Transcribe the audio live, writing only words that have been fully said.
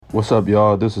What's up,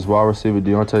 y'all? This is wide receiver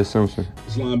Deontay Simpson.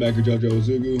 It's linebacker JoJo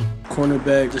Ozugu.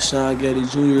 Cornerback Deshaun Getty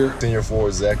Jr. Senior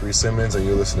forward Zachary Simmons, and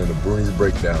you're listening to Bruni's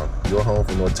Breakdown, your home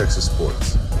for North Texas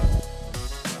sports.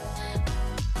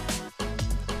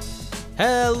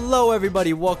 Hello,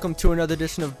 everybody. Welcome to another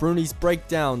edition of Bruni's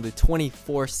Breakdown, the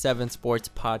 24/7 sports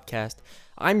podcast.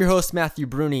 I'm your host, Matthew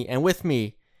Bruni, and with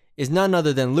me is none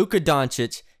other than Luka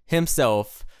Doncic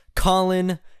himself,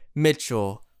 Colin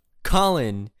Mitchell.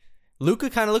 Colin,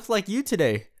 Luka kind of looks like you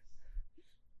today.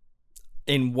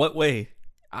 In what way?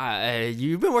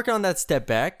 You've been working on that step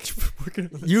back.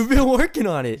 You've been working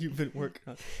on it. You've been working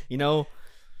on it. You know,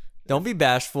 don't be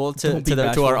bashful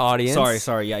to our audience.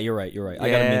 Sorry. Yeah, you're right.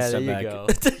 I got a mean step back. Go.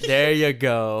 There you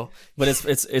go. But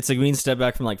it's a mean step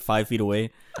back from like 5 feet away,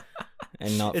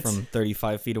 and not from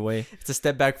 35 feet away. It's a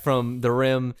step back from the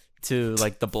rim to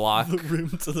like the block. The rim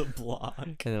to the block,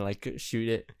 and then like shoot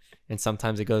it. And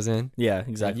sometimes it goes in. Yeah,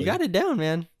 exactly. You got it down,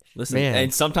 man. Listen,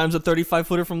 and sometimes a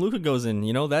 35-footer from Luka goes in.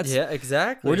 You know, that's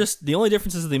exactly. We're just the only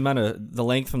difference is the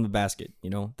length from the basket. You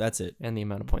know, that's it. And the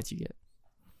amount of points you get,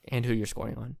 and who you're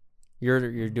scoring on.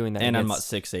 You're doing that. And I'm not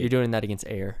 6'8". You're doing that against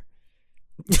air.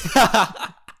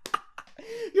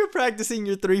 You're practicing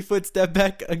your 3-foot step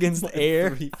back against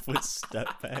air. 3-foot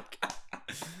step back.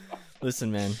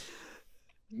 Listen, man.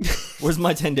 Where's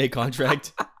my 10-day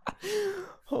contract?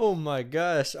 Oh my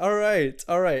gosh. All right.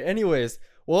 Anyways,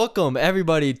 welcome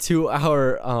everybody to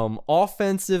our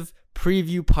offensive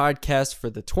preview podcast for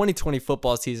the 2020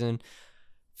 football season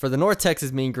for the North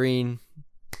Texas Mean Green.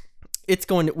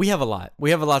 We have a lot.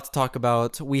 We have a lot to talk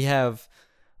about. We have,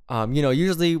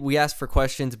 usually we ask for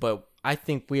questions, but I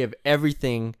think we have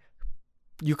everything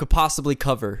you could possibly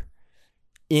cover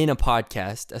in a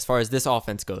podcast as far as this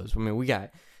offense goes. I mean, we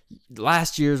got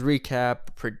last year's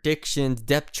recap, predictions,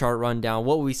 depth chart rundown,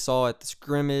 what we saw at the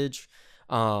scrimmage.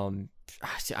 I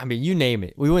mean, you name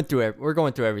it. We're going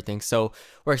through everything. So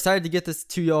we're excited to get this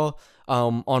to y'all.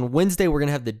 On Wednesday, we're going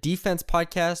to have the defense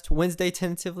podcast. Wednesday,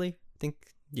 tentatively. I think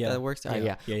that works.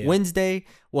 Yeah. Wednesday,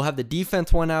 we'll have the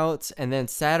defense one out. And then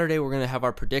Saturday, we're going to have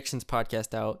our predictions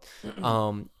podcast out.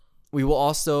 We will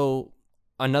also...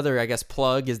 Another, I guess,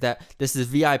 plug is that this is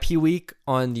VIP week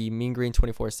on the Mean Green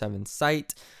 24/7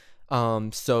 site.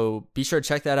 So be sure to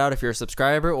check that out if you're a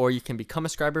subscriber, or you can become a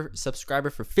subscriber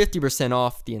for 50%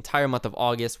 off the entire month of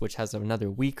August, which has another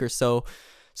week or so.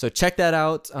 So check that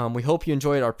out. We hope you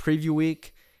enjoyed our preview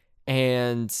week,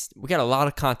 and we got a lot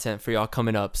of content for y'all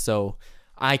coming up. So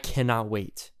I cannot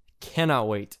wait.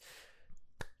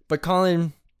 But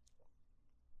Colin,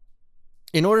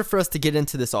 in order for us to get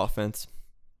into this offense,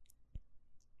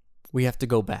 we have to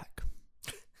go back.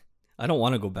 I don't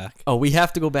want to go back. Oh, we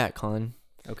have to go back, Colin.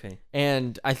 Okay.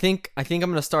 And I think I'm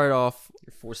going to start off.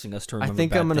 You're forcing us to remember. I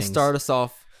think I'm going to start us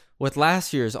off with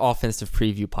last year's offensive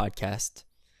preview podcast.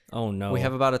 Oh no. We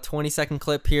have about a 20-second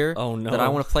clip here. Oh no. That I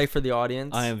want to play for the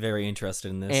audience. I am very interested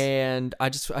in this. And I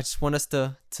just want us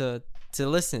to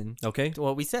listen. Okay. To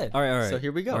what we said. All right. So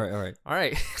here we go. All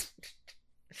right.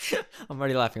 I'm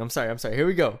already laughing. I'm sorry. Here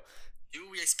we go. Do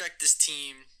we expect this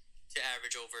team to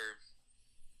average over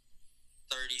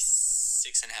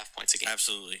 36.5 points a game?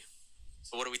 Absolutely.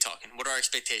 So what are we talking? What are our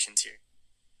expectations here?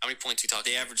 How many points are we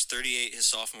talking? They averaged 38 his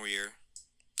sophomore year.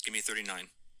 Give me 39.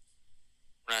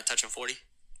 We're not touching 40?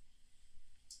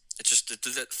 It's just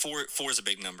that four is a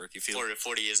big number. You feel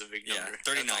 40 is a big number. Yeah,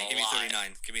 39. Give me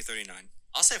 39. Give me 39.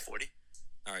 I'll say 40.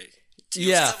 All right.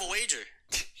 Yeah. Let's have a wager.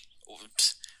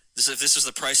 If this is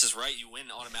the Price is Right, you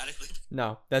win automatically.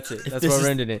 No, that's it. That's where we're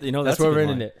ending it. You know, that's where we're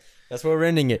ending it. That's where we're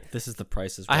ending it. This is the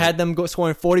Price is Right. I had them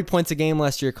scoring 40 points a game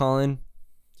last year, Colin.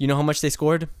 You know how much they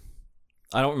scored?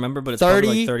 I don't remember, but it's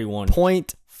probably like 31.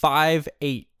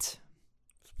 30.58. It's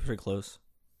pretty close.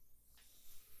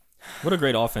 What a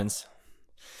great offense.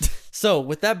 So,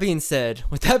 with that being said,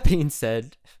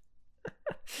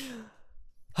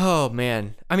 oh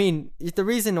man. I mean, the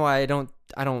reason why I don't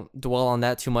dwell on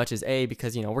that too much is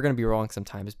because we're going to be wrong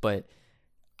sometimes, but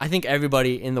I think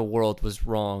everybody in the world was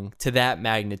wrong to that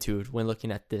magnitude when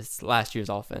looking at this last year's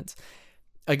offense.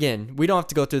 Again, we don't have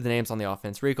to go through the names on the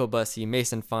offense. Rico Bussey,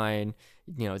 Mason Fine,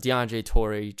 DeAndre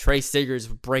Torrey, Trey Siggers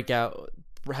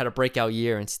had a breakout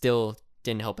year and still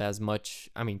didn't help as much.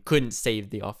 I mean, couldn't save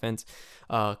the offense.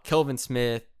 Kelvin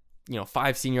Smith,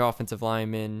 5 senior offensive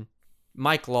linemen,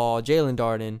 Mike Law, Jalen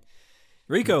Darden.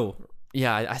 Rico.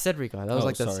 Yeah, I said Rico. That was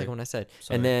the sorry. second one I said.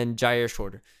 Sorry. And then Jair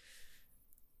Shorter.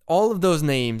 All of those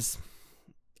names,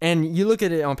 and you look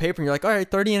at it on paper and you're like, all right,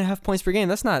 30.5 points per game.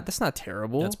 That's not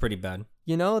terrible. That's pretty bad.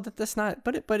 That's not,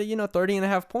 but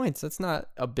 30.5 points. That's not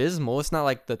abysmal. It's not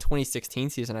like the 2016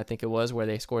 season, I think it was, where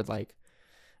they scored like,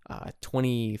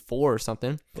 24 or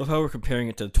something. Love how we're comparing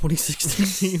it to the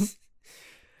 2016 team.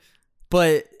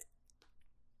 But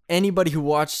anybody who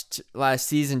watched last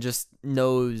season just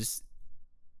knows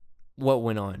what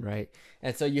went on, right?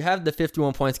 And so you have the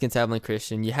 51 points against Abilene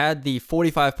Christian. You had the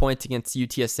 45 points against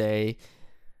UTSA.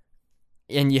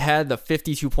 And you had the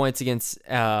 52 points against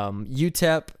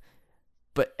UTEP.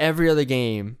 But every other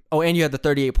game... Oh, and you had the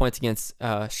 38 points against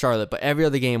Charlotte. But every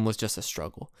other game was just a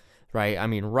struggle, right? I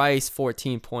mean, Rice,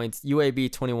 14 points.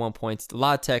 UAB, 21 points.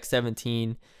 La Tech,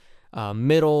 17.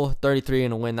 Middle, 33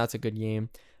 in a win. That's a good game.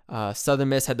 Southern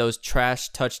Miss had those trash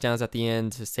touchdowns at the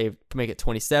end to make it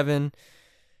 27.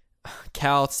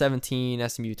 Cal, 17.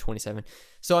 SMU, 27.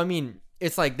 So, I mean,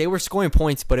 it's like they were scoring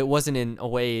points, but it wasn't in a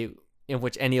way in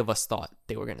which any of us thought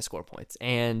they were going to score points.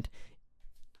 And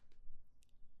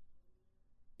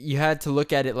you had to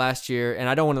look at it last year, and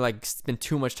I don't want to like spend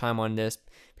too much time on this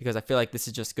because I feel like this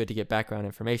is just good to get background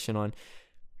information on.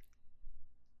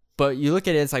 But you look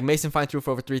at it, it's like Mason Fine threw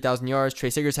for over 3,000 yards. Trey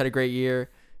Siggers had a great year.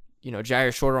 You know,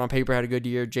 Jair Shorter on paper had a good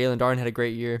year. Jalen Darden had a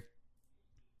great year.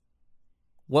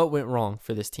 What went wrong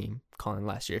for this team, Colin,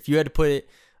 last year? If you had to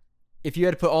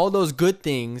put all those good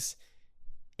things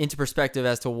into perspective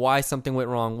as to why something went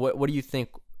wrong, what do you think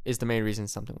is the main reason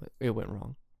it went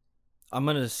wrong? I'm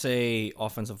going to say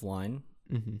offensive line.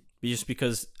 Mm-hmm. Just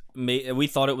because we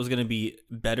thought it was going to be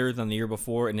better than the year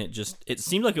before, and it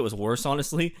seemed like it was worse,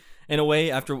 honestly, in a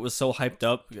way, after it was so hyped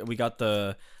up. We got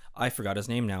I forgot his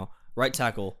name now, right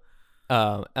tackle.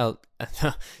 Not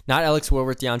Alex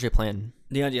Wilworth, DeAndre Planton.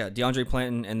 DeAndre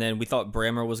Planton, and then we thought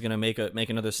Brammer was going to make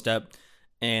another step,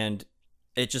 and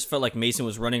it just felt like Mason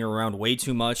was running around way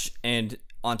too much, and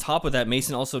on top of that,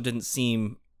 Mason also didn't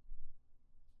seem,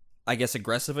 I guess,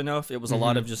 aggressive enough. It was a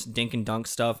lot of just dink and dunk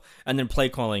stuff, and then play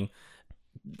calling.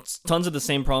 Tons of the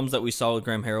same problems that we saw with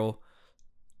Graham Harrell,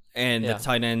 and the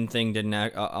tight end thing didn't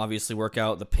obviously work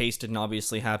out. The pace didn't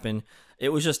obviously happen. It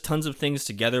was just tons of things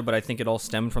together, but I think it all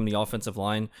stemmed from the offensive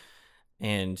line,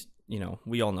 and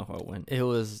we all know how it went. It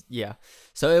was,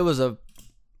 so it was a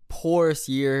porous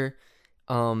year.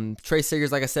 Trey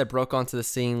Siggers, like I said, broke onto the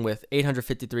scene with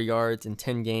 853 yards in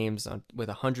 10 games with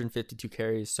 152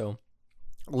 carries, so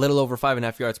a little over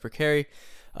 5.5 yards per carry.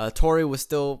 Torrey was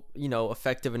still,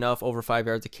 effective enough, over 5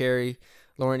 yards a carry.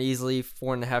 Lauren Easley,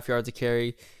 4.5 yards a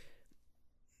carry.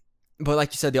 But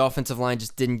like you said, the offensive line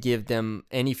just didn't give them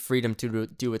any freedom to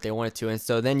do what they wanted to. And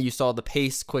so then you saw the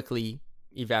pace quickly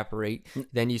evaporate.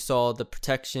 Then you saw the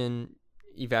protection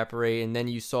evaporate. And then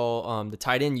you saw the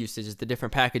tight end usages, the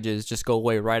different packages just go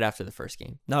away right after the first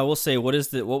game. Now, I will say, what was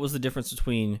the difference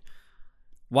between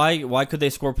why could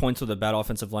they score points with a bad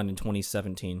offensive line in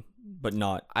 2017, but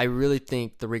not? I really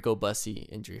think the Rico Bussey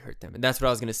injury hurt them. And that's what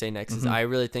I was going to say next. Is I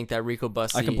really think that Rico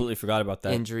Bussey I completely forgot about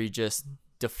that injury just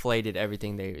deflated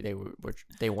everything they wanted.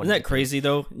 Isn't that crazy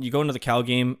though? You go into the Cal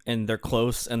game and they're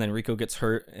close, and then Rico gets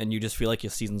hurt, and you just feel like your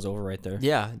season's over right there.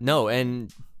 Yeah, no,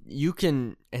 and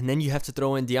then you have to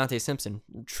throw in Deontay Simpson,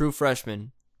 true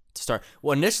freshman, to start.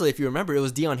 Well, initially, if you remember, it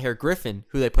was Dion Hare Griffin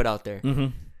who they put out there. Mm-hmm.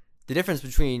 The difference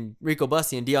between Rico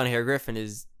Bussey and Dion Hare Griffin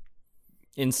is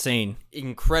insane,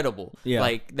 incredible. Yeah,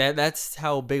 like that's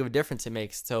how big of a difference it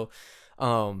makes. So,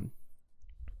 and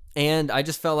I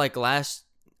just felt like last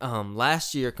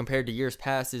year compared to years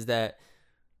past is that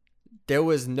there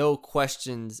was no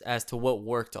questions as to what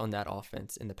worked on that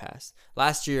offense in the past.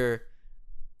 Last year,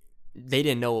 they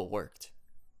didn't know what worked.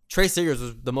 Trey Siggers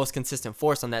was the most consistent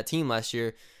force on that team last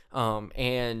year.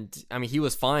 And I mean, he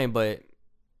was fine, but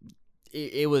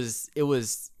it was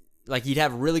like he'd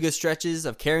have really good stretches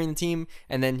of carrying the team,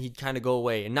 and then he'd kind of go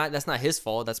away. And that's not his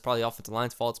fault. That's probably the offensive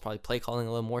line's fault. It's probably play calling a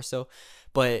little more so.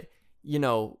 But,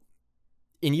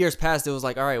 in years past, it was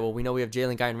like, all right, well, we know we have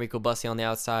Jalen Guy and Rico Bussey on the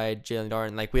outside, Jalen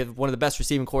Darden. Like, we have one of the best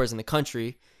receiving corps in the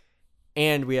country.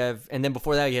 And then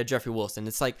before that, you had Jeffrey Wilson.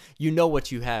 It's like, you know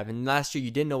what you have. And last year,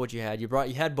 you didn't know what you had. You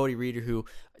had Bodie Reeder, who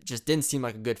just didn't seem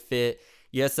like a good fit.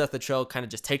 You had Seth Luttrell kind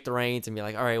of just take the reins and be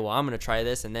like, all right, well, I'm going to try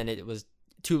this. And then it was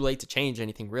too late to change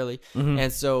anything, really. Mm-hmm.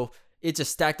 And so it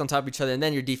just stacked on top of each other. And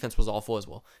then your defense was awful as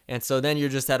well. And so then you're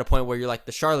just at a point where you're like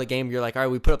the Charlotte game. You're like, all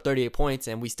right, we put up 38 points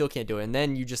and we still can't do it. And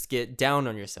then you just get down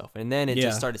on yourself. And then it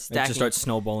just started stacking. It just starts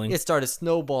snowballing. It started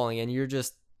snowballing, and you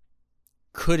just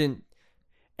couldn't.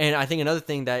 And I think another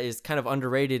thing that is kind of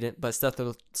underrated, but Seth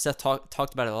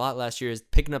talked about it a lot last year, is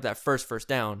picking up that first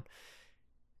down.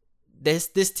 This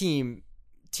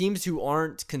teams who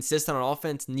aren't consistent on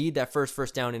offense need that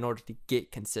first down in order to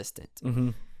get consistent. Mm-hmm.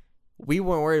 We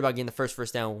weren't worried about getting the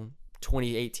first down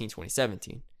 2018,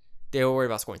 2017. They were worried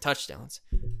about scoring touchdowns.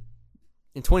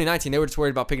 In 2019, they were just worried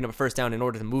about picking up a first down in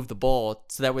order to move the ball,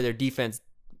 so that way their defense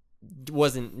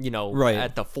wasn't, Right.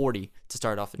 at the 40 to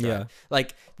start off the drive. Yeah.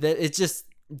 Like it's just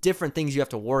different things you have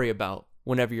to worry about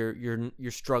whenever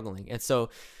you're struggling. And so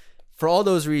for all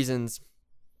those reasons,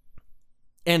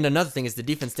 and another thing is the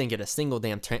defense didn't get a single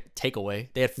damn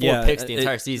takeaway. They had 4 picks the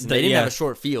entire season. They didn't have a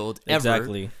short field ever.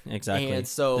 Exactly. And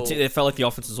so it felt like the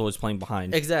offense was always playing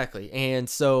behind. Exactly. And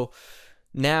so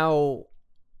now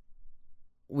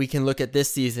we can look at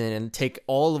this season and take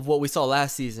all of what we saw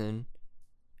last season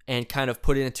and kind of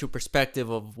put it into perspective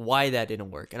of why that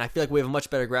didn't work. And I feel like we have a much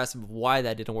better grasp of why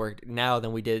that didn't work now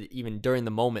than we did even during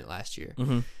the moment last year.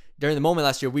 Mm-hmm. During the moment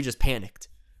last year, we just panicked.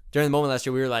 During the moment last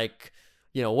year, we were like,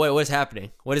 what is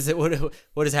happening? What is it?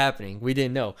 What is happening? We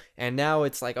didn't know. And now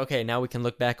it's like, okay, now we can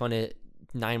look back on it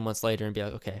 9 months later and be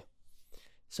like, okay.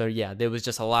 So yeah, there was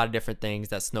just a lot of different things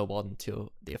that snowballed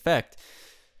into the effect.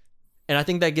 And I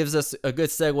think that gives us a good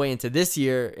segue into this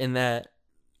year in that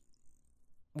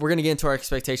we're going to get into our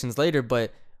expectations later,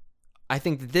 but I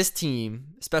think that this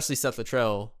team, especially Seth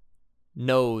Littrell,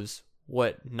 knows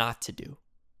what not to do.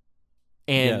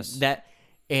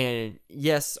 And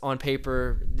yes, on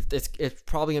paper, it's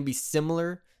probably going to be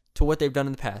similar to what they've done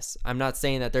in the past. I'm not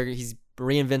saying that he's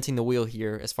reinventing the wheel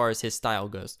here as far as his style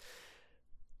goes.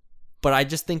 But I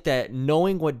just think that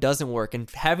knowing what doesn't work and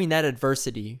having that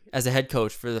adversity as a head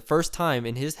coach for the first time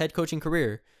in his head coaching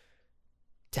career,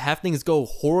 to have things go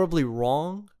horribly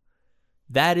wrong,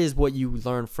 that is what you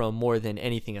learn from more than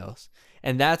anything else.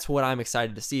 And that's what I'm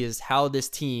excited to see is how this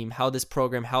team, how this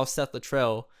program, how Seth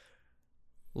Littrell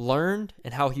learned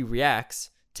and how he reacts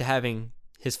to having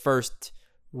his first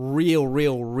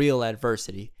real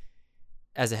adversity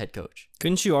as a head coach.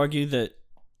 Couldn't you argue that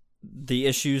the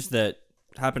issues that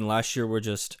happened last year were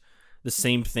just the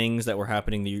same things that were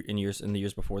happening in the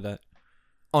years before that?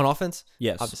 On offense?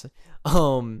 Yes. Obviously.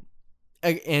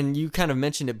 And you kind of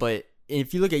mentioned it, but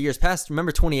if you look at years past,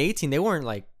 remember 2018, they weren't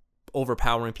like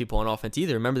overpowering people on offense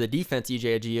either. Remember the defense,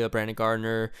 EJ Agia, Brandon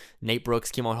Gardner, Nate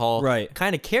Brooks, Keemon Hall, right,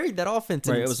 kind of carried that offense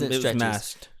in it was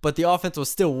masked. But the offense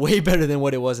was still way better than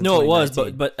what it was in 2019. No, it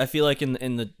was, but I feel like in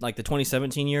the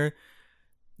 2017 year,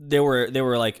 there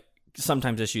were like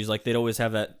sometimes issues, like they'd always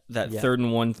have that 3rd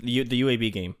and 1, the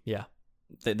UAB game. Yeah.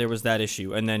 There was that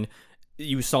issue, and then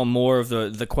you saw more of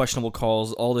the questionable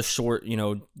calls, all the short,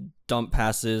 dump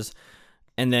passes.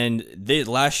 And then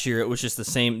last year, it was just the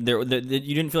same. You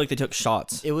didn't feel like they took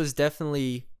shots. It was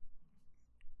definitely...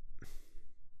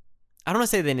 I don't want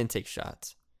to say they didn't take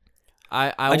shots.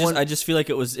 I just feel like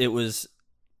it was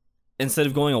instead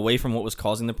of going away from what was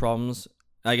causing the problems,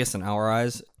 I guess in our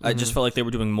eyes, I just felt like they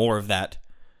were doing more of that.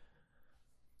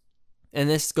 And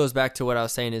this goes back to what I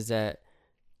was saying is that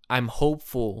I'm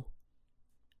hopeful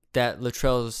that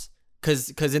Littrell's...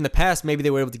 Because in the past, maybe they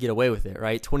were able to get away with it,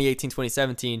 right? 2018,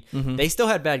 2017, they still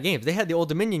had bad games. They had the Old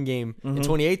Dominion game in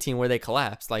 2018 where they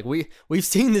collapsed. Like we've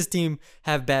seen this team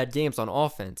have bad games on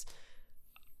offense.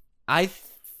 I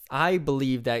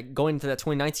believe that going into that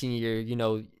 2019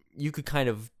 year, you could kind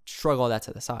of shrug all that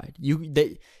to the side.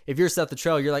 If you're Seth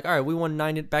Littrell, you're like, all right, we won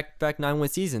back 9-win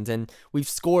seasons, and we've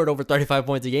scored over 35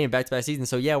 points a game back-to-back seasons.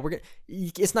 So yeah,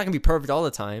 it's not gonna be perfect all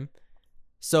the time.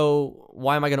 So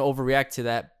why am I gonna overreact to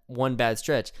that one bad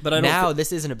stretch? But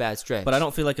this isn't a bad stretch. But I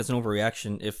don't feel like it's an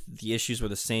overreaction if the issues were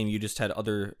the same. You just had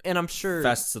other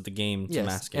facets of the game to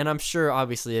mask it. And I'm sure,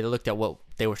 obviously, they looked at what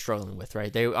they were struggling with,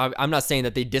 right? I'm not saying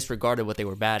that they disregarded what they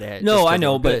were bad at. No, I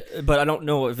know, but I don't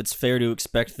know if it's fair to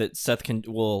expect that Seth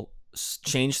will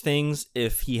change things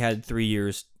if he had 3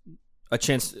 years, a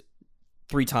chance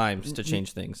 3 times to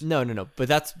change things. No. But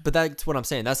that's what I'm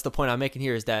saying. That's the point I'm making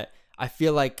here is that I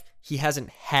feel like he hasn't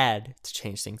had to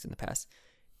change things in the past.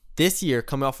 This year,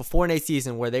 coming off a 4-8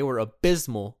 season where they were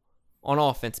abysmal on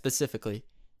offense specifically,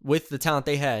 with the talent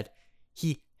they had,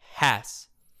 he has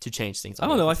to change things. I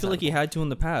don't know. I feel like he had to in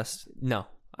the past. No,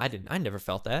 I didn't. I never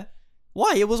felt that.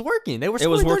 Why? It was working. They were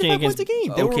scoring 35 points a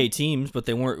game. They were teams, but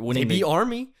they weren't winning. They beat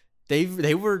Army. They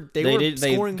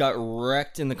scoring. Got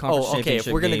wrecked in the conference championship.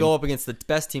 If we're gonna go up against the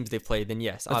best teams they've played, then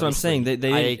yes. That's obviously. What I'm saying.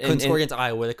 They couldn't score against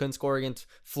Iowa. They couldn't score against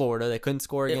Florida. They couldn't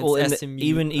score against SMU.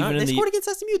 They scored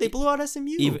against SMU. They blew out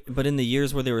SMU. But in the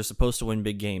years where they were supposed to win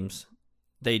big games,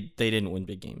 they didn't win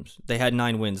big games. They had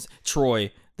 9 wins.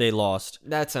 Troy, they lost.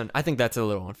 I think that's a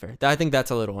little unfair.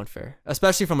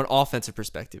 Especially from an offensive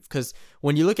perspective. Because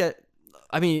when you look at,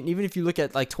 even if you look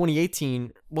at like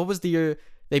 2018, what was the year?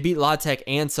 They beat La Tech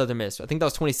and Southern Miss. I think that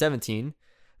was 2017.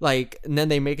 And then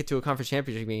they make it to a conference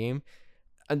championship game.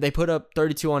 And they put up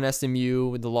 32 on SMU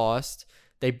with the loss.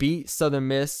 They beat Southern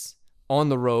Miss on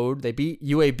the road. They beat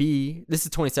UAB. This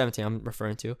is 2017 I'm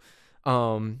referring to.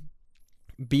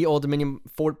 Beat Old Dominion,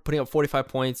 putting up 45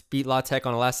 points. Beat La Tech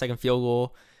on a last-second field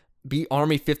goal. beat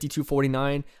Army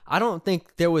 52-49. I don't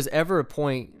think there was ever a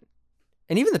point,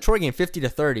 and even the Troy game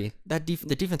 50-30,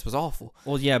 the defense was awful.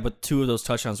 Well, yeah, but 2 of those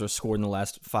touchdowns were scored in the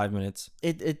last 5 minutes.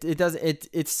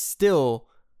 It's still,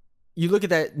 you look at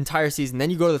that entire season, then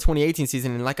you go to the 2018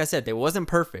 season, and like I said, it wasn't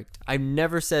perfect. I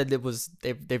never said it was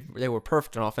they were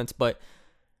perfect on offense, but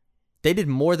they did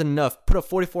more than enough. Put up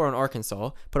 44 on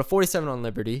Arkansas, put up 47 on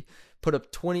Liberty, put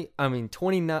up 27,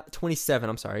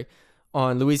 I'm sorry,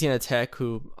 on Louisiana Tech,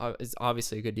 who is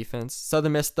obviously a good defense.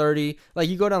 Southern Miss 30. Like,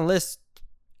 you go down the list,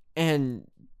 and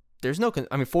there's no,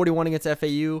 41 against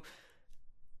FAU.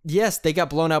 Yes, they got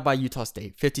blown out by Utah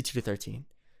State, 52-13.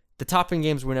 The top-end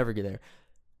games were never there.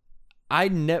 I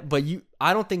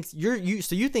don't think so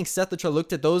you think Seth Littrell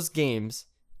looked at those games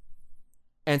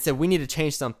and said, we need to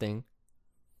change something,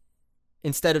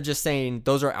 instead of just saying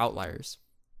those are outliers?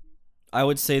 I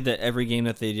would say that every game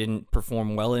that they didn't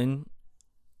perform well in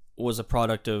was a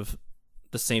product of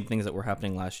the same things that were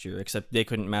happening last year, except they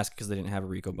couldn't mask because they didn't have a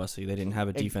Rico Bussey. They didn't have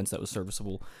a defense that was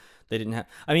serviceable. They didn't have.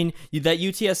 I mean, that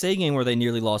UTSA game where they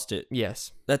nearly lost it.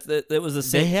 Yes, that was the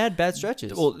same. They had bad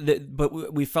stretches. Well,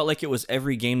 but we felt like it was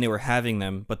every game they were having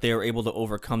them, but they were able to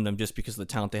overcome them just because of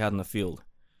the talent they had on the field.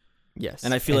 Yes,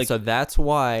 and I feel like so that's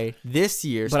why this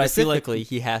year specifically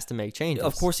he has to make changes.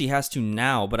 Of course, he has to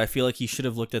now, but I feel like he should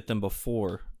have looked at them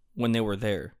before when they were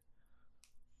there.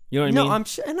 You know what I mean?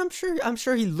 No, I'm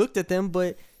sure he looked at them,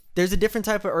 but there's a different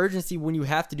type of urgency when you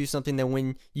have to do something than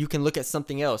when you can look at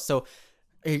something else. So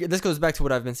this goes back to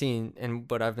what I've been seeing and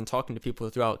what I've been talking to people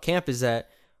throughout camp, is that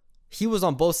he was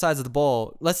on both sides of the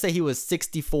ball. Let's say he was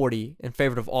 60-40 in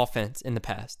favor of offense in the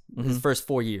past, his first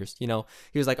 4 years. He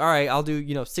was like, all right, I'll do,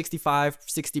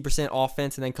 60%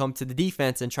 offense and then come to the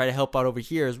defense and try to help out over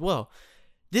here as well.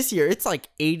 This year, it's like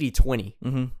 80-20.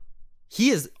 Mm-hmm. He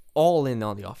is all in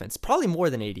on the offense, probably more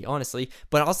than 80, honestly,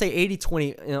 but I'll say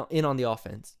 80-20 in on the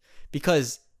offense,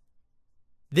 because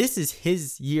this is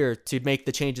his year to make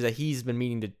the changes that he's been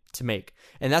meaning to make.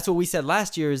 And that's what we said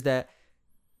last year, is that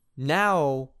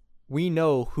now we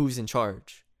know who's in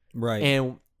charge. Right.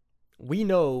 And we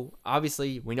know he's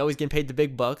getting paid the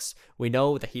big bucks. We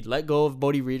know that he let go of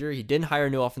Bodie Reeder. He didn't hire a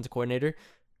new offensive coordinator.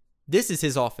 This is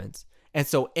his offense. And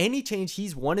so any change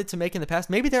he's wanted to make in the past,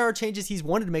 maybe there are changes he's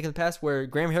wanted to make in the past where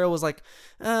Graham Harrell was like,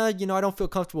 I don't feel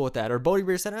comfortable with that. Or Bodie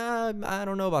Reeder said, I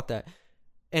don't know about that.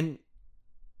 And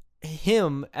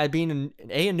him at being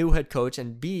a new head coach,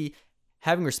 and B,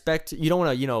 having respect, you don't want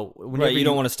to, you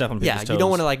don't want to step on people's toes. You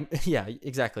don't want to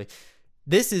exactly.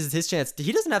 This is his chance.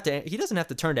 He doesn't have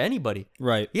to turn to anybody.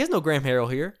 Right. He has no Graham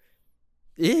Harrell here.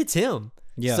 It's him.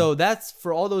 Yeah. So that's,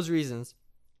 for all those reasons,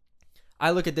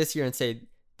 I look at this year and say,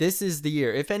 this is the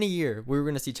year. If any year we were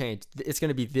going to see change, it's going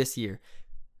to be this year.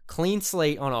 Clean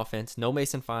slate on offense. No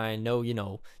Mason Fine.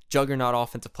 No, juggernaut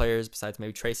offensive players besides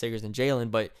maybe Trey Sagers and Jalen,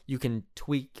 but you can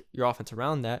tweak your offense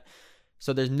around that.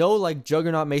 So there's no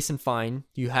juggernaut Mason Fine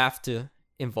you have to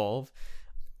involve.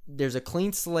 There's a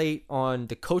clean slate on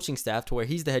the coaching staff to where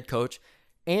he's the head coach.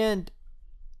 And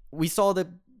we saw the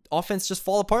offense just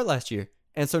fall apart last year.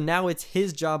 And so now it's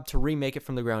his job to remake it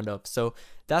from the ground up. So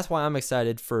that's why I'm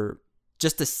excited for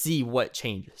just to see what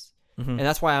changes. Mm-hmm. And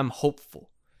that's why I'm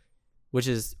hopeful, which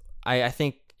is, I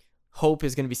think hope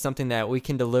is going to be something that we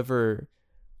can deliver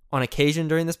on occasion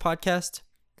during this podcast.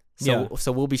 So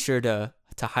we'll be sure to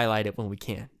highlight it when we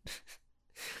can.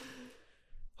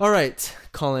 All right,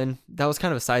 Colin, that was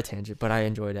kind of a side tangent, but I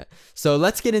enjoyed it. So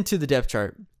let's get into the depth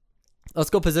chart. Let's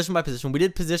go position by position. We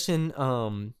did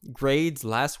position grades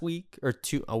last week, or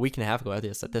a week and a half ago, I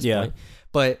guess, at this point.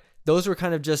 But those were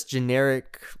kind of just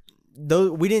generic.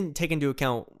 Though we didn't take into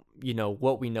account,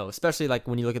 what we know, especially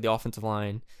when you look at the offensive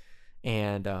line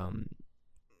and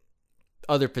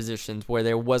other positions where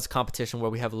there was competition, where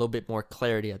we have a little bit more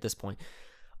clarity at this point.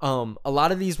 A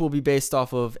lot of these will be based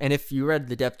off of, and if you read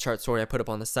the depth chart story I put up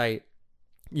on the site,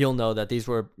 you'll know that these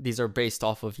are based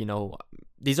off of,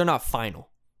 these are not final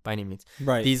by any means.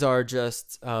 Right. These are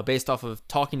just based off of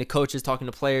talking to coaches, talking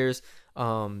to players,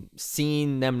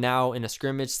 seeing them now in a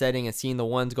scrimmage setting and seeing the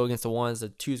ones go against the ones, the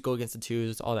twos go against the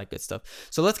twos, all that good stuff.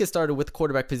 So let's get started with the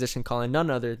quarterback position, Colin.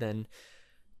 None other than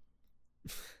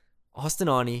Austin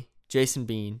Aune, Jason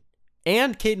Bean,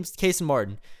 and Kason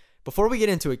Martin. Before we get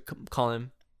into it,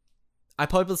 Colin, I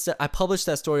published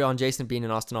that story on Jason Bean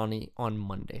and Austin Aune on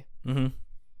Monday. Mm-hmm.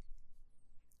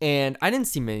 And I didn't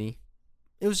see many.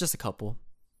 It was just a couple.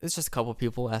 It's just a couple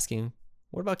people asking,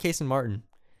 what about Kason Martin?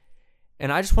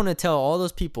 And I just want to tell all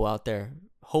those people out there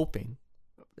hoping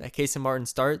that Kason Martin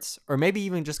starts, or maybe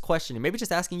even just questioning, maybe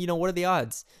just asking, what are the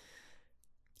odds?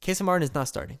 Kason Martin is not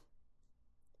starting.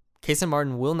 Kason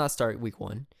Martin will not start week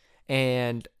 1.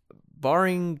 And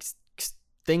barring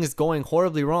things going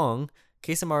horribly wrong,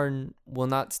 Casey Martin will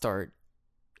not start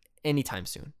anytime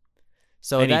soon.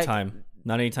 So Anytime.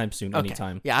 Not anytime soon. Okay.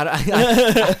 Anytime. Yeah,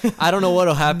 I don't know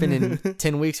what'll happen in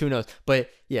 10 weeks. Who knows?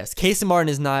 But yes, Casey Martin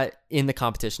is not in the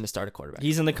competition to start a quarterback.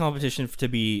 He's in the competition to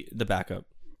be the backup.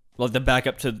 Well, the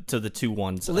backup to the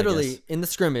 2-1s. So literally in the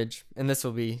scrimmage, and this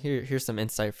will be here's some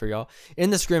insight for y'all. In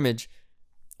the scrimmage,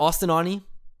 Austin Aune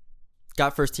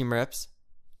got first team reps.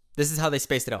 This is how they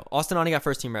spaced it out. Austin Aune got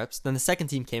first team reps. Then the second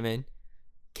team came in.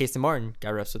 Casey Martin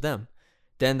got reps with them.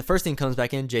 Then the first team comes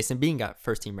back in. Jason Bean got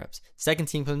first team reps. Second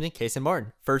team comes in. Casey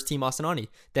Martin. First team Austin Aune.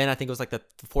 Then I think it was like the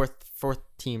third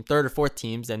or fourth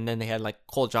teams, and then they had like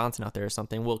Cole Johnson out there or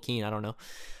something. Will Keene, I don't know.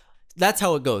 That's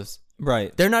how it goes.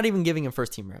 Right. They're not even giving him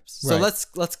first team reps. So Right.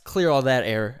 let's clear all that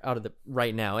air out of the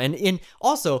right now. And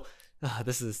also,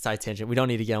 this is a side tangent. We don't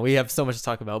need to get on. We have so much to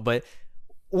talk about. But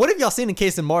what have y'all seen in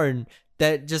Casey Martin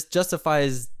that just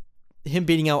justifies him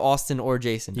beating out Austin or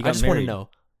Jason? He I got just want to married. know.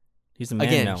 He's a man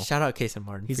Again, now. shout out Casey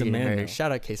Martin. He's for a getting man married. now.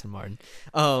 Shout out Casey Martin.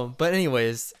 But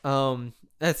anyways,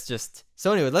 that's just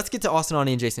so. Anyway, let's get to Austin Aune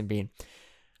and Jason Bean.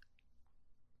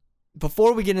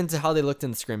 Before we get into how they looked in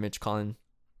the scrimmage, Colin,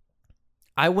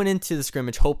 I went into the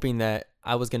scrimmage hoping that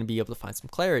I was going to be able to find some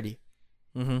clarity,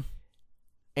 Mm-hmm.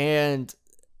 and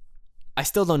I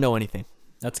still don't know anything.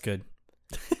 That's good.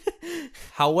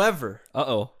 However,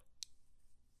 Uh-oh.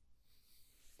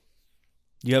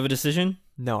 You have a decision?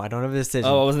 no, I don't have a decision.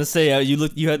 Oh, I was gonna say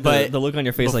you had But the look on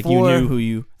your face like you before- knew who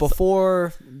you.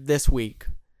 Before this week,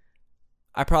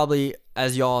 I probably,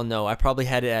 as y'all know, I probably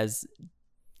had it as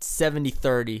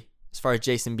 70-30 as far as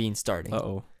Jason Bean starting.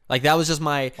 Uh-oh. Like that was just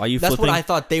my. Are you that's flipping? what I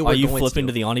thought they were. Are you going flipping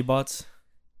to to the Aune bots?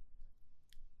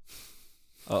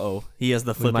 Uh-oh. He has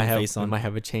the We flipping might have, face on. we might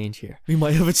have a change here. We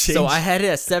might have a change. So I had it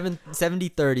at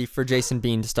 70-30 for Jason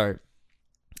Bean to start.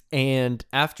 And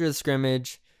after the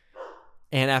scrimmage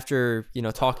and after,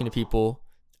 talking to people,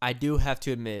 I do have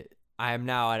to admit I am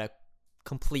now at a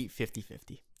complete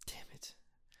 50-50. Damn it.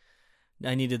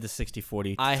 I needed the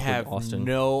 60-40. I to have Austin.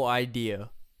 no idea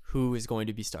who is going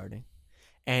to be starting.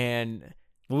 And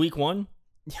Week 1?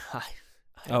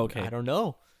 Okay. I don't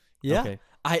know. Yeah. Okay.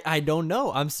 I don't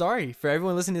know. I'm sorry for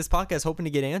everyone listening to this podcast hoping to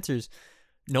get answers.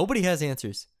 Nobody has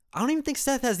answers. I don't even think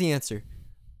Seth has the answer.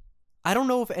 I don't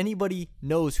know if anybody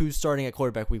knows who's starting at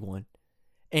quarterback week 1.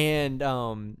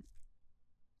 And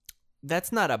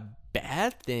that's not a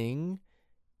bad thing,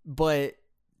 but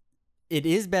it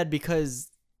is bad because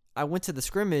I went to the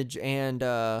scrimmage and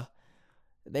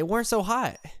they weren't so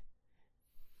hot.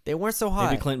 They weren't so hot.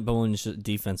 Maybe Clint Bowen's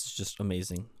defense is just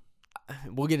amazing.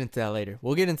 We'll get into that later.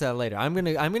 I'm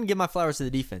gonna give my flowers to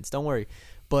the defense. Don't worry,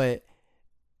 but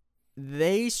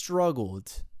they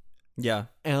struggled. Yeah.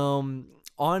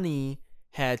 Aune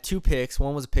had 2 picks.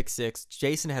 One was a pick 6.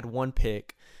 Jason had 1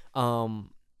 pick.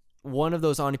 One of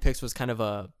those Aune picks was kind of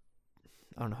I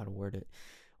don't know how to word it.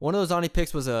 One of those Aune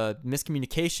picks was a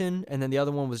miscommunication, and then the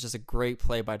other one was just a great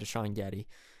play by Deshaun Gaddy.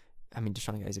 I mean,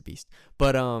 Deshaun Gaddy's a beast,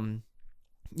 but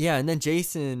yeah. And then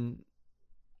Jason,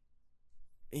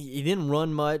 he didn't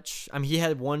run much. I mean, he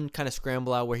had one kind of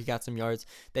scramble out where he got some yards.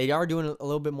 They are doing a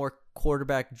little bit more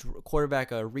quarterback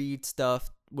read stuff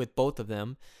with both of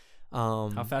them.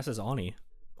 How fast is Aune?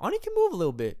 Aune can move a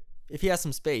little bit if he has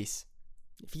some space.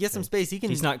 If he gets some space, he can.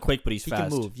 He's not quick, but he's he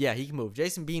fast. can move. Yeah, he can move.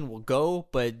 Jason Bean will go,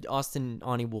 but Austin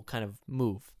Aune will kind of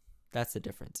move. That's the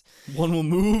difference. One will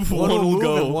move, One will move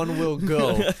go. and one will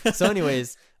go. So,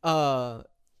 anyways, yeah,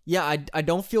 I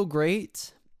don't feel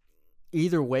great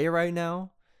either way right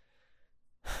now.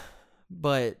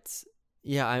 But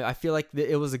yeah, I feel like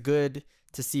it was a good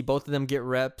to see both of them get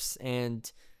reps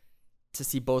and to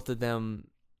see both of them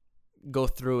go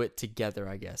through it together,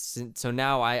 I guess. And so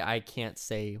now I can't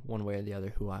say one way or the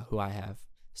other who I have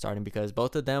starting because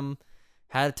both of them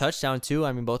had a touchdown too.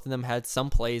 I mean, both of them had some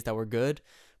plays that were good,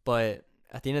 but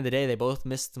at the end of the day, they both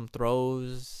missed some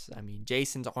throws. I mean,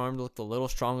 Jason's arm looked a little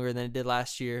stronger than it did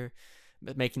last year,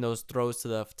 but making those throws to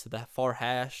the far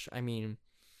hash. I mean,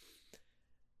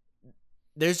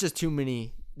 there's just too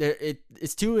many.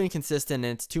 It's too inconsistent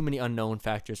and it's too many unknown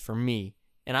factors for me.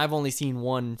 And I've only seen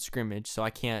one scrimmage, so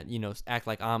I can't, act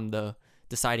like I'm the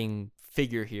deciding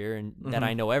figure here and that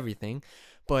I know everything.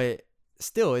 But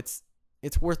still, it's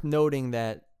worth noting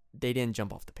that they didn't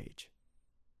jump off the page.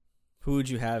 Who would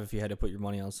you have if you had to put your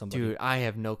money on somebody? Dude, I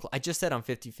have no clue. I just said I'm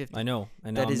 50-50. I know.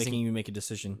 And now That I'm is making you make a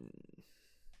decision.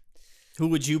 Who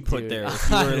would you put Dude, there if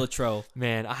you were Latrell?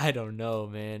 Man, I don't know,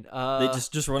 man. They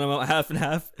just run them out half and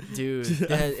half? Dude,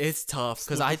 it's tough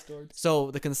because so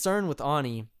the concern with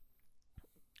Aune,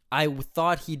 I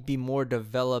thought he'd be more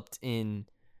developed in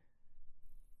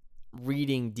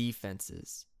reading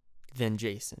defenses than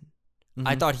Jason.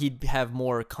 I thought he'd have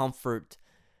more comfort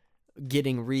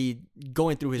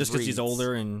going through his just because he's reads.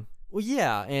 older and Well,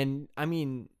 yeah, and I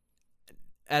mean,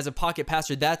 as a pocket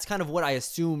passer, that's kind of what I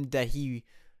assumed that he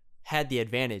had the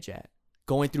advantage at.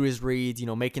 Going through his reads,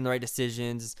 making the right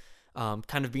decisions,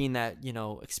 kind of being that,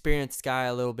 experienced guy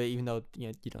a little bit, even though,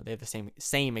 they have the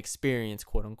same experience,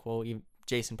 quote unquote. Even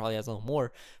Jason probably has a little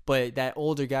more, but that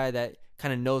older guy that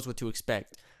kind of knows what to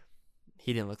expect.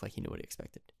 He didn't look like he knew what he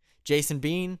expected. Jason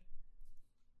Bean,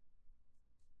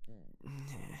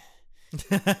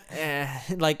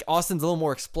 like Austin's a little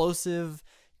more explosive.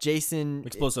 Jason,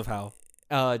 explosive how?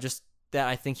 Just that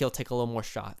I think he'll take a little more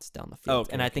shots down the field,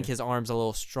 and I think his arm's a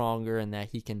little stronger, and that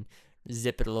he can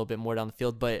zip it a little bit more down the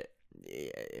field. But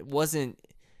it wasn't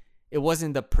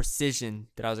the precision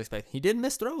that I was expecting. He did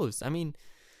miss throws. I mean,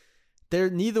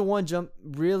 neither one jump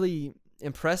really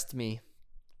impressed me,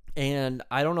 and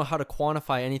I don't know how to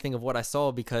quantify anything of what I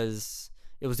saw because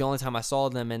it was the only time I saw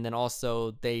them, and then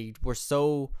also they were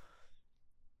so.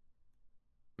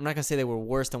 I'm not gonna say they were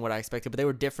worse than what I expected, but they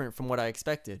were different from what I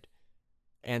expected.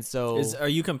 And so, are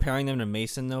you comparing them to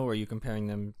Mason though, or are you comparing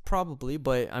them? Probably,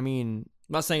 but I mean,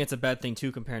 I'm not saying it's a bad thing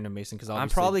too comparing to Mason because I'm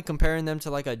probably comparing them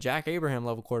to like a Jack Abraham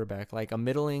level quarterback, like a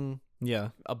middling,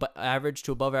 average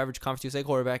to above average Conference USA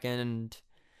quarterback, and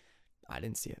I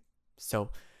didn't see it.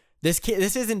 So this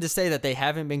isn't to say that they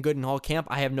haven't been good in all camp.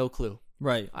 I have no clue.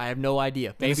 Right, I have no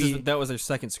idea. Maybe that was their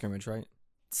second scrimmage, right?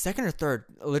 Second or third.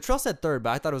 Latrell said third,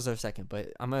 but I thought it was their second.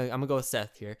 But I'm gonna go with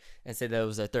Seth here and say that it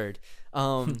was their third.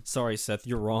 Sorry, Seth,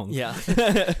 you're wrong. Yeah.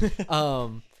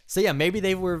 So yeah, maybe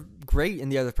they were great in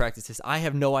the other practices. I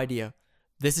have no idea.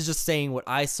 This is just saying what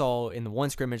I saw in the one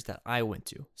scrimmage that I went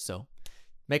to. So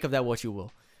make of that what you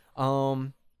will.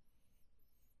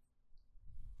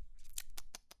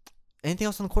 Anything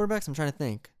else on the quarterbacks? I'm trying to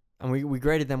think. And we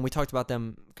graded them. We talked about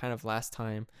them kind of last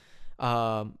time.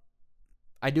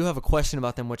 I do have a question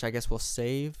about them, which I guess we'll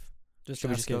save. Should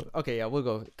we just go? Okay, yeah, we'll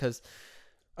go. Because,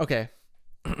 okay,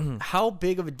 how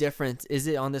big of a difference is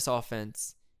it on this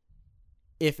offense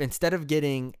if instead of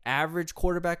getting average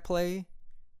quarterback play,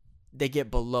 they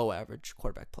get below average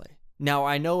quarterback play? Now,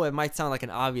 I know it might sound like an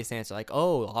obvious answer, like,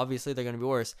 oh, obviously they're going to be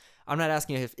worse. I'm not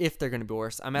asking if they're going to be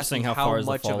worse. I'm asking how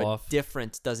much of a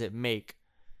difference does it make,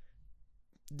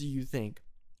 do you think?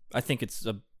 I think it's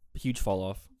a huge fall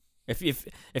off. If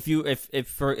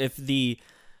the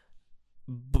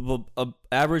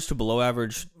average to below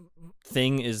average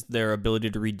thing is their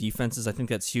ability to read defenses, I think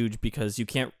that's huge because you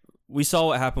can't. We saw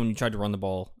what happened when you tried to run the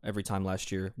ball every time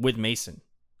last year with Mason,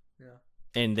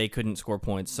 and they couldn't score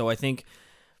points. So I think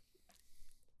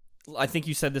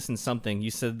you said this in something.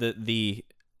 You said that the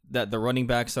running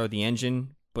backs are the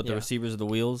engine, but the receivers are the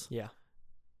wheels. Yeah,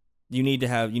 you need to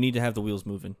have the wheels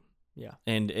moving. Yeah.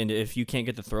 And if you can't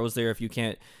get the throws there,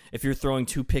 if you're throwing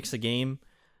 2 picks a game,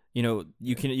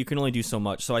 you can only do so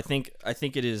much. So I think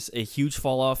it is a huge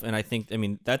fall off, and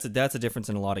that's a difference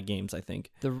in a lot of games, I think.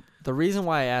 The reason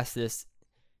why I asked this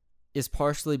is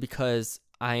partially because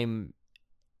I'm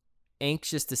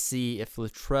anxious to see if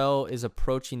Latrell is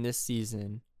approaching this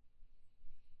season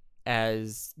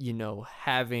as,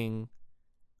 having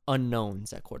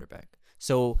unknowns at quarterback.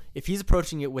 So if he's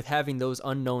approaching it with having those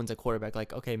unknowns at quarterback,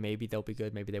 like, okay, maybe they'll be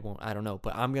good, maybe they won't, I don't know.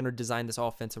 But I'm going to design this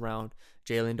offense around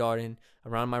Jalen Darden,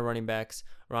 around my running backs,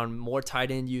 around more tight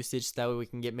end usage so that way we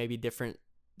can get maybe different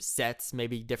sets,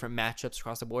 maybe different matchups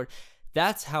across the board.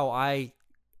 That's how I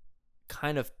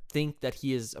kind of think that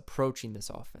he is approaching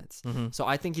this offense. Mm-hmm. So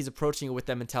I think he's approaching it with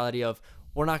that mentality of,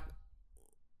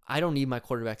 I don't need my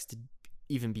quarterbacks to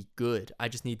even be good. I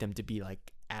just need them to be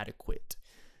like adequate.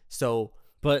 So...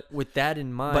 But with that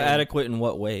in mind... But adequate in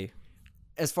what way?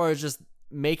 As far as just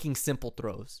making simple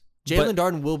throws. Jalen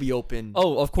Darden will be open.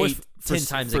 Oh, of course, 10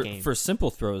 times a game. For simple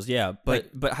throws, yeah.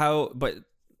 But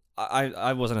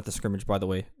I wasn't at the scrimmage, by the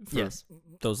way, for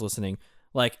those listening.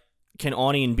 Like, can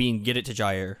Ani and Bean get it to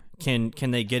Jair?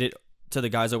 Can they get it to the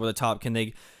guys over the top? Can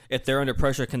they, if they're under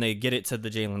pressure, can they get it to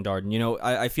the Jalen Darden?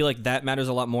 I feel like that matters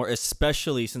a lot more,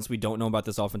 especially since we don't know about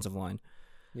this offensive line.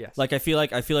 Yes. Like I feel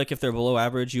like if they're below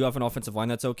average, you have an offensive line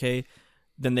that's okay,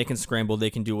 then they can scramble, they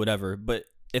can do whatever. But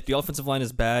if the offensive line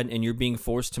is bad and you're being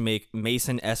forced to make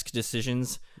Mason-esque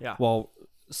decisions while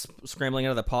scrambling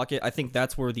out of the pocket, I think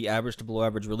that's where the average to below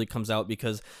average really comes out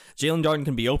because Jalen Darden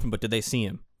can be open, but did they see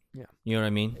him? Yeah. You know what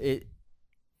I mean?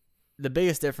 The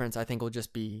biggest difference I think will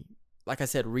just be, like I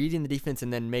said, reading the defense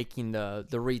and then making the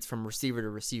reads from receiver to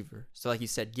receiver. So like you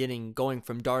said, going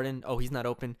from Darden, oh, he's not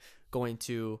open, going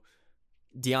to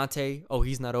Deontay, oh,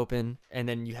 he's not open, and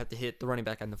then you have to hit the running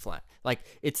back on the flat. Like,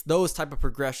 it's those type of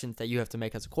progressions that you have to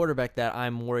make as a quarterback that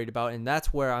I'm worried about, and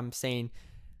that's where I'm saying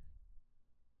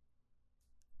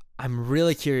I'm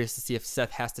really curious to see if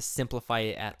Seth has to simplify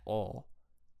it at all.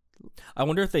 I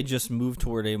wonder if they just move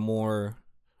toward a more,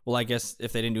 well, I guess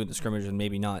if they didn't do it in the scrimmage, then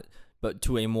maybe not, but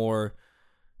to a more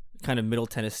kind of Middle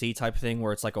Tennessee type thing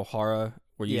where it's like O'Hara,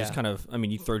 where you just kind of, I mean,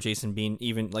 you throw Jason Bean,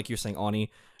 even like you're saying, Ani,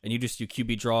 and you just do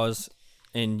QB draws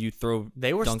and you throw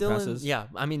They were dunk still passes.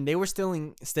 they were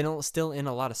still in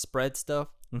a lot of spread stuff,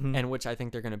 Mhm. and which I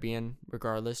think they're going to be in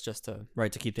regardless, just to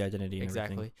Right, to keep the identity and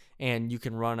exactly. everything. And you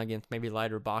can run against maybe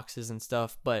lighter boxes and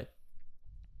stuff, but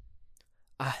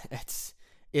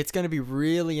it's going to be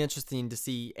really interesting to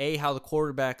see how the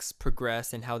quarterbacks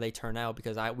progress and how they turn out,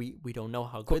 because we don't know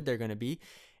how good they're going to be,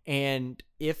 and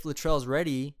if Luttrell's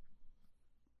ready.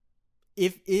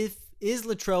 If is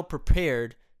Luttrell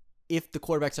prepared if the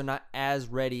quarterbacks are not as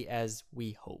ready as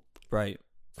we hope? Right.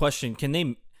 Question, can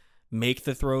they make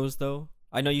the throws, though?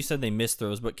 I know you said they missed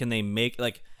throws, but can they make,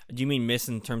 like, do you mean miss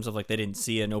in terms of, like, they didn't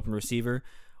see an open receiver?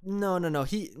 No.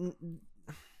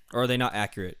 Or are they not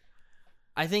accurate?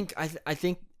 I think,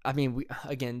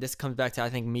 again, this comes back to, I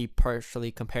think, me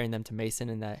partially comparing them to Mason,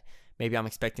 and that maybe I'm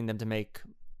expecting them to make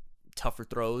tougher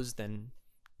throws than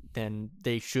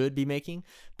they should be making.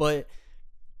 But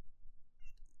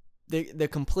the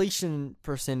completion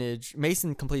percentage,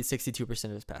 Mason completed 62%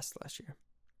 of his passes last year.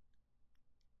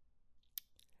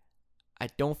 I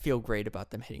don't feel great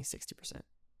about them hitting 60%.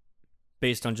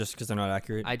 Based on just because they're not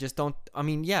accurate? I just don't. I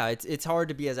mean, yeah, it's hard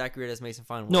to be as accurate as Mason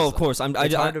Fine was. No, of course. I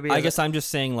guess I'm I'm just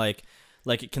saying, like,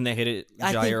 can they hit it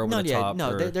Jair over the top?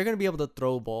 No, or... they're going to be able to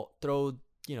throw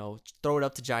it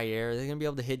up to Jair. They're going to be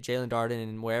able to hit Jalen Darden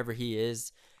and wherever he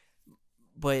is.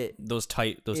 But those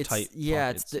tight yeah,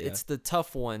 pockets, it's the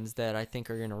tough ones that I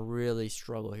think are going to really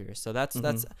struggle here. So that's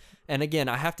and again,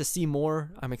 I have to see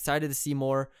more. I'm excited to see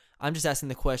more. I'm just asking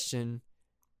the question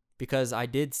because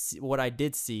what I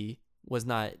did see was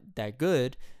not that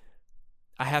good.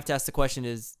 I have to ask the question: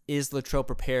 Is Luttrell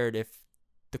prepared if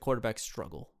the quarterbacks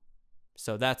struggle?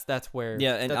 So that's where.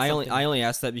 Yeah, and I only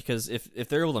ask that because if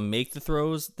they're able to make the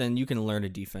throws, then you can learn a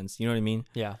defense. You know what I mean?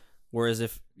 Yeah. Whereas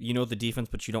if you know the defense,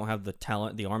 but you don't have the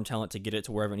talent, the arm talent to get it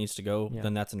to wherever it needs to go,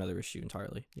 then that's another issue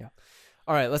entirely. Yeah.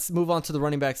 All right, let's move on to the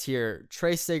running backs here.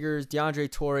 Trey Siggers, DeAndre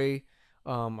Torrey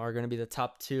are going to be the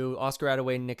top two. Oscar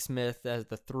Attaway, Nick Smith as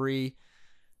the three.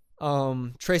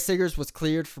 Trey Siggers was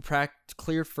cleared for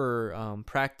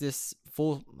practice,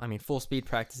 full speed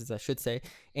practices, I should say,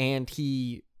 and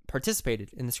he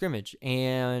participated in the scrimmage.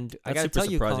 And I got to tell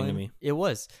you, surprising Colin, to me. It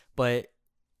was, but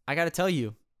I got to tell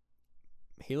you,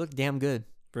 he looked damn good.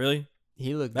 Really?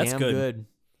 He looked That's damn good. good.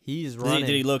 He's running.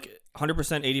 Did he look 100%,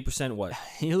 80%? What?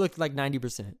 He looked like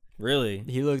 90%. Really?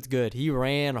 He looked good. He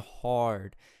ran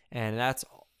hard, and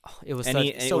it was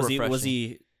so refreshing. Was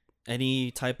he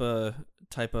any type of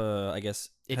I guess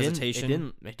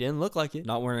hesitation? It didn't look like it.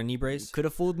 Not wearing a knee brace? Could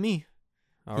have fooled me.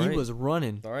 All He right. was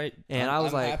running. All right. And I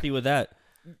was I'm like, happy with that.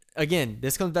 Again,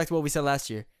 this comes back to what we said last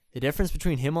year. The difference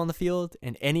between him on the field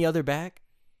and any other back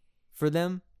for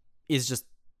them is just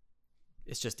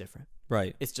different.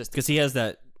 Right. It's just because he has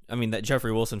that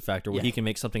Jeffrey Wilson factor where Yeah. he can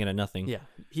make something out of nothing. Yeah,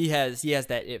 he has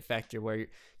that it factor where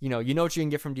you know what you can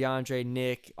get from DeAndre,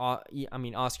 Nick.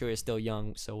 Oscar is still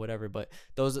young, so whatever. But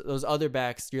those other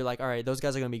backs, you're like, all right, those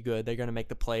guys are gonna be good. They're gonna make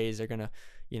the plays. They're gonna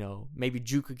maybe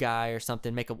juke a guy or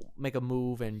something, make a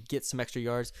move and get some extra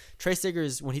yards. Trey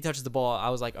Siggers, when he touches the ball, I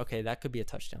was like, okay, that could be a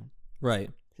touchdown. Right.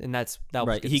 And that was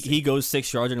right. good to see. He goes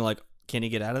 6 yards and you're like, can he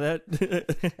get out of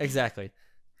that? Exactly.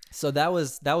 So that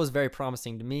was very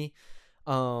promising to me.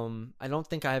 I don't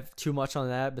think I have too much on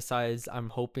that besides I'm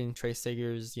hoping Trey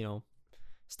Siggers,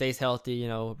 stays healthy,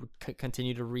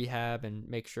 continue to rehab and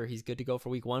make sure he's good to go for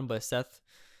week 1. But Seth,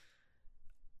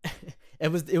 it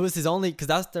was his only, because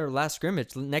that's their last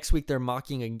scrimmage. Next week they're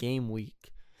mocking a game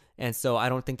week, and so I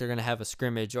don't think they're gonna have a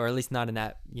scrimmage, or at least not in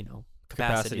that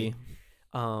capacity.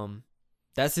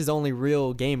 That's his only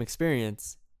real game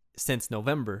experience since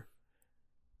November.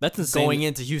 That's insane. Going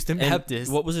into Houston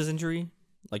Baptist. What was his injury?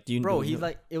 Like, do you Bro,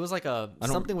 know? it was like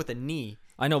something with a knee.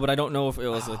 I know, but I don't know if it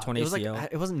was a torn ACL.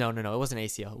 It wasn't. No. It wasn't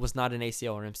ACL. It was not an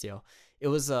ACL or MCL. It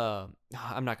was I'm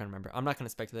not gonna remember. I'm not gonna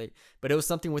speculate. But it was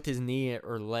something with his knee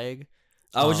or leg.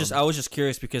 I was just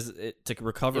curious because to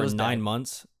recover in 9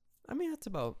 months. I mean, it's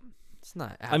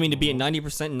not. Abnormal. I mean, to be at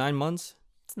 90% in 9 months.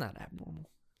 It's not abnormal.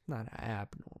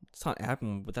 It's not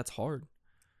abnormal, but that's hard.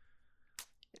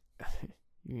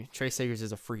 Trey Siggers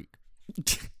is a freak.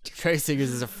 Trey Siggers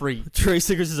is a freak. Trey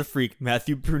Siggers is a freak.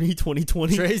 Matthew Bruni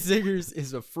 2020. Trey Siggers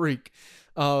is a freak.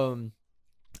 All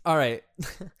right.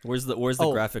 Where's the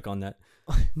graphic on that?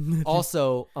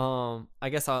 Also, I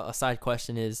guess a side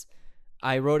question is,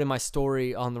 I wrote in my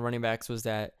story on the running backs was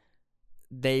that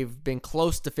they've been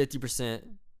close to 50%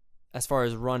 as far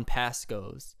as run pass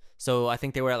goes. So I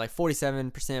think they were at like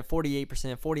 47%, 48%,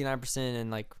 49%,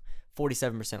 and like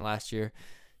 47% last year.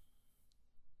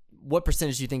 What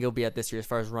percentage do you think it'll be at this year as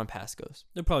far as run pass goes?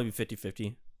 They'll probably be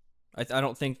 50-50. I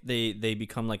don't think they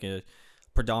become like a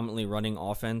predominantly running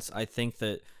offense. I think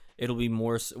that it'll be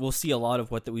more. We'll see a lot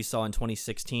of what that we saw in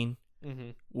 2016,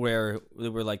 where they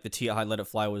were like the T.I. let it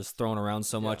fly was thrown around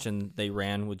so much, and they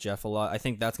ran with Jeff a lot. I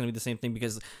think that's going to be the same thing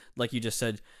because, like you just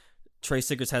said, Trey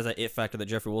Siggers has that it factor that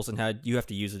Jeffrey Wilson had. You have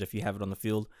to use it if you have it on the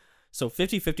field. So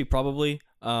 50-50 probably.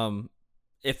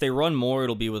 If they run more,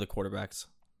 it'll be with the quarterbacks.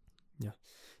 Yeah.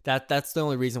 That's the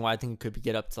only reason why I think it could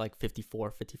get up to like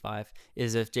 54, 55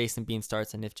 is if Jason Bean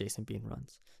starts and if Jason Bean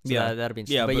runs. So that'll be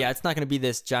interesting. Yeah, but yeah, it's not going to be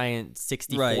this giant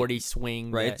 60-40 swing.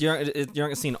 Right. You're not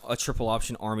going to see a triple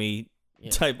option Army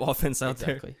type offense out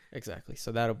there. Exactly.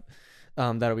 So that'll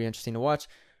be interesting to watch.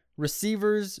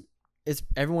 Receivers is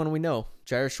everyone we know.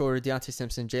 Jair Shorter, Deontay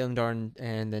Simpson, Jalen Darden,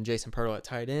 and then Jason Pirtle at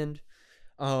tight end.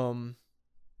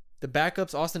 The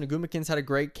backups, Austin Agumikins had a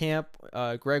great camp.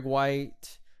 Greg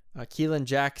White, Keelan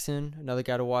Jackson, another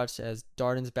guy to watch as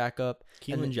Darden's backup.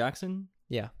 Keelan Jackson?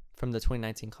 Yeah, from the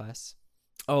 2019 class.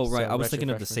 Oh, right. So I was thinking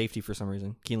of the freshman. safety for some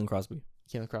reason. Keelan Crosby.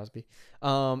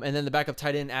 And then the backup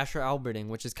tight end, Asher Alberding,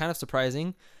 which is kind of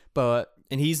surprising, but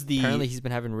And apparently he's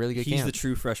been having really good camp. He's the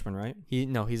true freshman, right? He's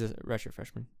a redshirt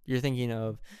freshman. You're thinking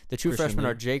of the true Christian freshmen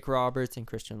Lee. are Jake Roberts and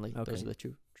Christian Lee. Okay. Those are the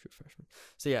true freshmen.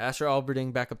 So yeah, Asher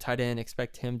Alberding, backup tight end.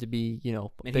 Expect him to be,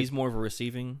 And he's more of a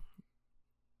receiving.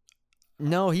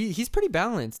 No, he's pretty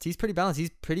balanced. He's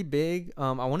pretty big.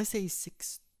 I want to say he's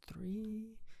 6'3".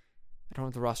 I don't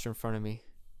have the roster in front of me.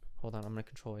 Hold on, I'm gonna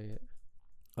control it.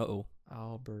 Uh-oh.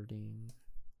 Alberding.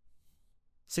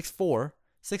 6'4".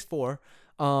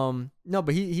 No,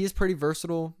 but he is pretty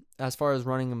versatile as far as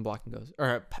running and blocking goes,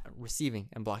 or receiving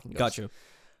and blocking goes. Gotcha.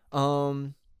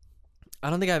 I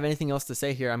don't think I have anything else to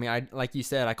say here. I mean, I like you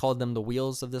said, I called them the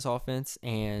wheels of this offense,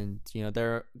 and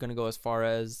they're gonna go as far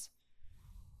as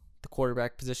the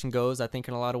quarterback position goes. I think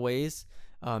in a lot of ways.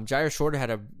 Jair Shorter had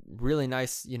a really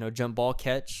nice, jump ball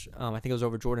catch. I think it was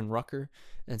over Jordan Rucker,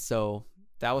 and so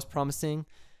that was promising.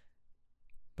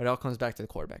 But it all comes back to the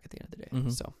quarterback at the end of the day. Mm-hmm.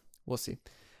 So we'll see.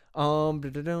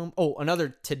 Another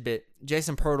tidbit: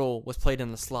 Jason Pirtle was played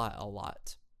in the slot a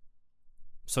lot.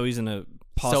 So he's gonna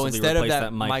possibly instead replace of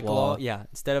that Mike Law.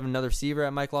 instead of another receiver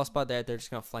at Mike Law's spot, they're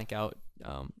just gonna flank out.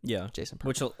 Jason Pirtle,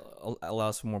 which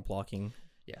allows for more blocking.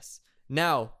 Yes.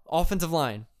 Now, offensive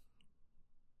line.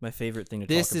 My favorite thing to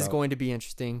talk about. This is going to be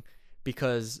interesting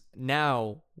because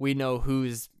now we know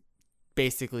who's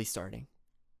basically starting.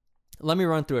 Let me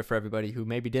run through it for everybody who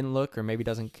maybe didn't look or maybe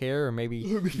doesn't care or maybe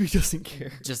doesn't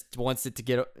care. Just wants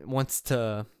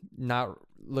to not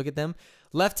look at them.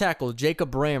 Left tackle,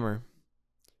 Jacob Brammer.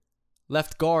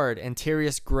 Left guard,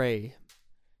 Antarius Gray.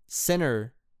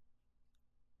 Center,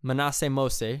 Manasseh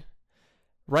Mose.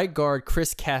 Right guard,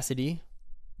 Chris Cassidy,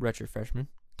 redshirt freshman,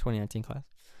 2019 class.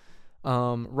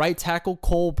 Right tackle,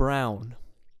 Cole Brown.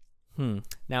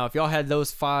 Now, if y'all had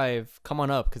those 5, come on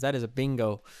up because that is a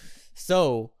bingo.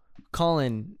 So,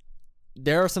 Colin,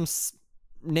 there are some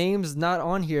names not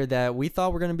on here that we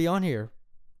thought were going to be on here.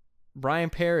 Brian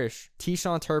Parrish,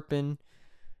 Teyshawn Turpin,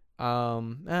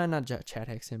 not Chad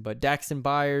Hickson, but Daxton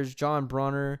Byers, John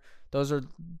Brunner. Those are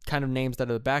kind of names that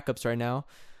are the backups right now.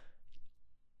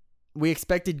 We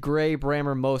expected Gray,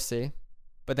 Brammer, Mose,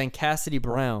 but then Cassidy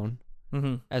Brown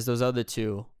as those other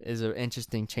two is an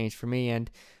interesting change for me.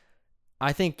 And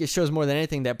I think it shows more than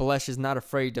anything that Balesh is not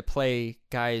afraid to play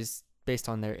guys based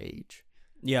on their age.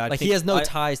 Yeah, he has no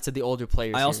ties to the older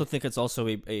players. I also think it's also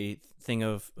a thing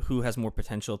of who has more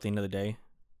potential at the end of the day.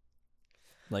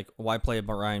 Like, why play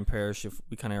about Ryan Parrish if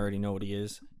we kind of already know what he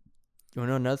is? You want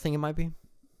to know another thing it might be?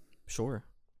 Sure.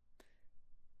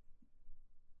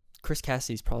 Chris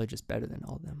Cassidy's probably just better than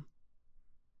all of them.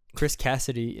 Chris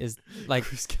Cassidy is like,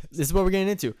 this is what we're getting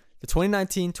into. The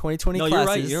 2019, 2020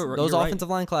 classes, those offensive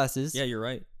line classes. Yeah, you're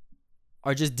right.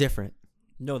 Are just different.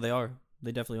 No, they are.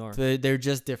 They definitely are. They're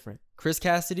just different. Chris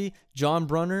Cassidy, John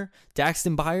Brunner,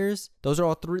 Daxton Byers. Those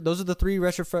are the three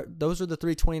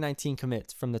 2019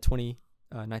 commits from the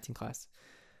 2019 class.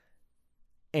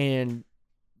 And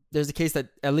there's a case that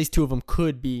at least 2 of them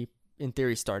could be, in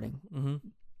theory, starting. Mm-hmm.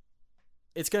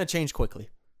 It's going to change quickly.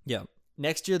 Yeah.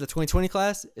 Next year, the 2020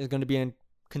 class is going to be in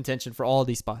contention for all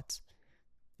these spots.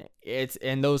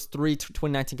 And those 3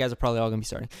 2019 guys are probably all going to be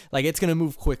starting. Like, it's going to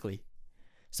move quickly.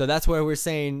 So that's where we're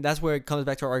saying, that's where it comes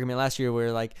back to our argument last year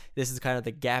where, like, this is kind of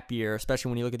the gap year, especially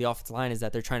when you look at the offensive line, is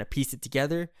that they're trying to piece it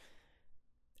together.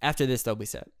 After this, they'll be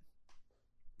set.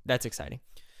 That's exciting.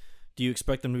 Do you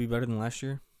expect them to be better than last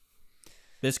year?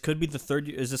 This could be the third.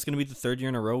 Is this going to be the third year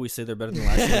in a row we say they're better than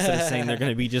last year instead of saying they're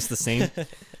going to be just the same?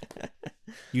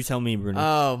 You tell me, Bruno.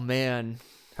 Oh man,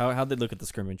 How'd they look at the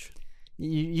scrimmage?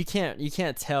 you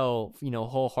can't tell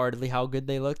wholeheartedly how good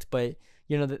they looked, but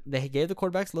they gave the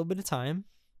quarterbacks a little bit of time.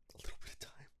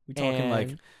 We talking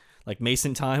And like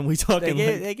Mason time? We talking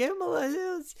they gave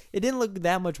them it didn't look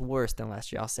that much worse than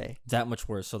last year. I'll say that much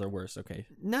worse? So they're worse. Okay.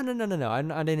 no. I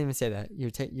didn't even say that. You're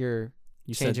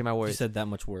changing my words. You said that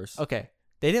much worse. Okay,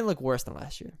 they didn't look worse than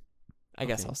last year. I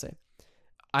guess Okay. I'll say.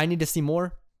 I need to see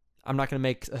more. I'm not going to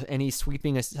make any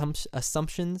sweeping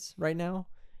assumptions right now,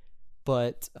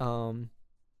 but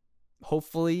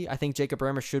hopefully, I think Jacob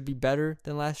Brammer should be better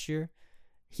than last year.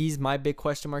 He's my big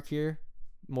question mark here,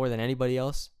 more than anybody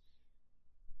else.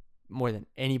 More than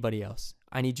anybody else,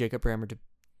 I need Jacob Brammer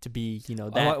to be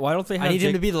that. Why don't they? Have I need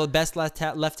him to be the best left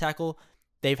tackle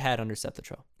they've had under Seth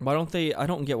Littrell. Why don't they? I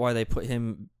don't get why they put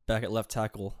him back at left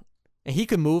tackle. And he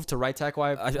could move to right tackle.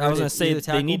 I was going to say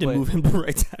they need to move him to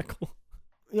right tackle.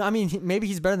 I mean, maybe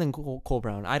he's better than Cole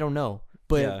Brown. I don't know.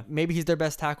 But Yeah. maybe he's their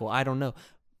best tackle. I don't know.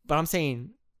 But I'm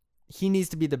saying he needs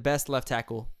to be the best left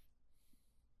tackle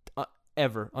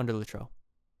ever under Littrell.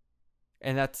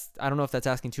 And I don't know if that's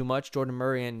asking too much. Jordan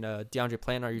Murray and DeAndre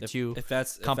Plant are your two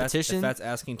competition. If that's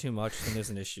asking too much, then there's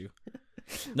an issue.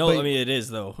 No, But- I mean it is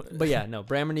though. But yeah, no,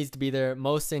 Brammer needs to be there.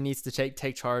 Mostly needs to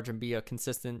take charge and be a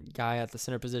consistent guy at the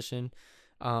center position.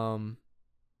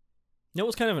 You know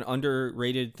what's kind of an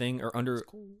underrated thing or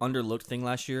underlooked thing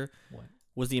last year? What?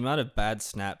 Was the amount of bad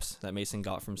snaps that Mason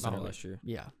got from center Oh, last year.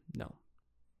 Yeah, no,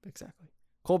 exactly.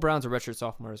 Cole Brown's a redshirt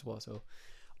sophomore as well, so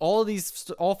all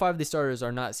 5 of these starters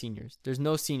are not seniors. There's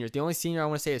no seniors. The only senior I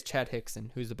want to say is Chad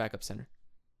Hickson, who's the backup center.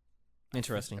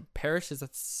 Interesting. Parrish is a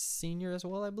senior as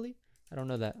well, I believe. I don't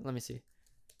know that. Let me see.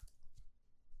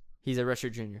 He's a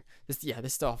redshirt junior.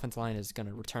 This offensive line is going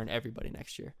to return everybody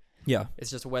next year. Yeah.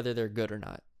 It's just whether they're good or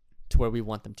not, to where we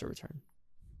want them to return,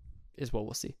 is what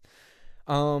we'll see.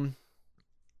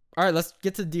 All right, let's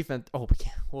get to the defense. Oh, we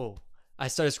can't. Whoa. I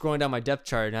started scrolling down my depth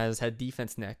chart, and I just had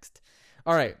defense next.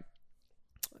 All right.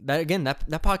 That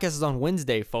podcast is on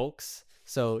Wednesday, folks.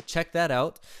 So check that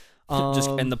out. Just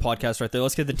end the podcast right there.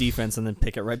 Let's get the defense and then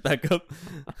pick it right back up.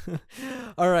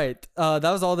 All right. That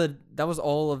was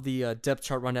all of the depth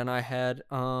chart rundown I had.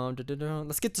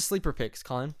 Let's get to sleeper picks,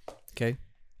 Colin. Okay.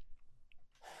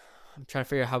 I'm trying to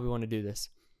figure out how we want to do this.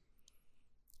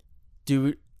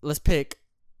 Let's pick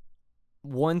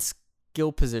one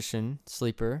skill position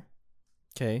sleeper.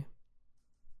 Okay.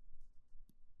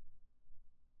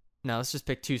 No, let's just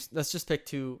pick two. Let's just pick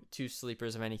two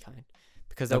sleepers of any kind,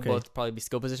 because they'll both probably be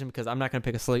skill position. Because I'm not gonna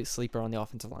pick a sleeper on the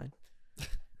offensive line.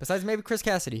 Besides maybe Chris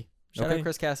Cassidy. Shout out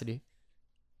Chris Cassidy.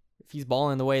 If he's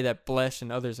balling the way that Blesh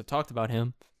and others have talked about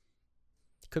him,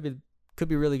 could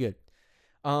be really good.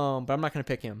 But I'm not gonna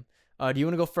pick him. Do you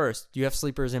want to go first? Do you have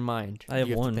sleepers in mind? I have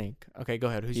you one. To think? Okay, go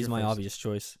ahead. Who's He's your my first? obvious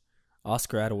choice.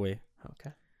 Oscar Attaway. Okay.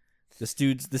 This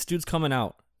dude's coming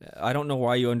out. I don't know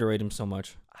why you underrate him so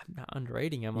much. I'm not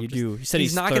underrating him. You do. He said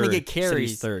he's not going gonna to get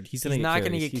carries. He's third. He's not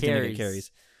gonna get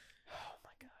carries. Oh my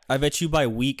god. I bet you by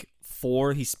week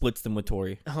 4 he splits them with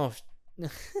Torrey. Oh.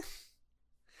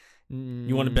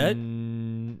 You want to bet?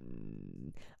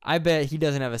 I bet he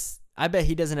doesn't have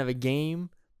a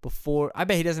game before. I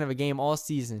bet he doesn't have a game all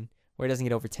season where he doesn't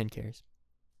get over 10 carries.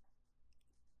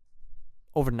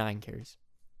 Over 9 carries.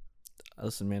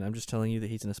 Listen, man, I'm just telling you that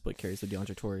he's gonna split carries with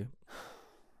DeAndre Torrey.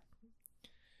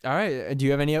 All right. Do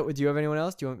you have anyone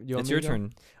else? Do you want It's me your to go?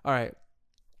 turn. All right.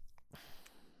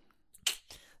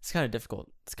 It's kind of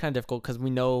difficult. Because we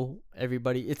know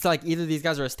everybody. It's like either these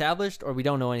guys are established or we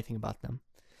don't know anything about them.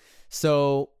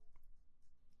 So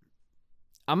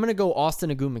I'm gonna go Austin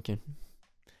Agumakin.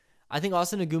 I think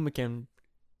Austin Agumakin.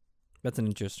 That's an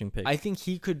interesting pick. I think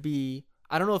he could be.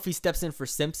 I don't know if he steps in for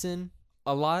Simpson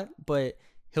a lot, but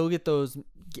he'll get those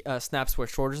snaps where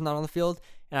Shorter's not on the field,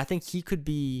 and I think he could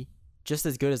be just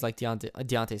as good as like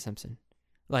Deontay Simpson.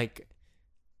 Like,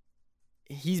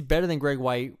 he's better than Greg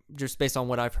White just based on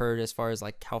what I've heard as far as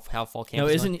like how fall camp. No,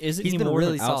 is isn't He's he been more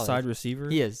really of an outside solid. receiver?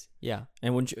 He is, yeah.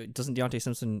 And doesn't Deontay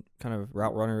Simpson kind of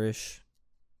route runner-ish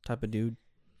type of dude?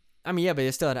 I mean, yeah, but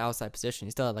he's still at an outside position.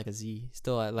 He's still at like a Z.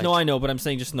 Still at like. No, I know, but I'm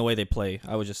saying just in the way they play.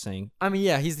 I was just saying. I mean,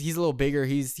 yeah, he's a little bigger.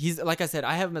 He's like I said,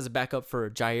 I have him as a backup for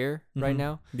Jair right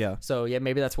now. Yeah. So yeah,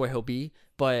 maybe that's where he'll be.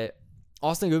 But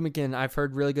Austin Agumakin, I've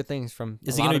heard really good things from.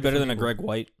 Is he going to be better than a Greg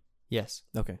White? Yes.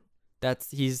 Okay.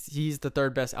 He's the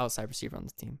third best outside receiver on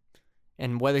the team,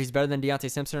 and whether he's better than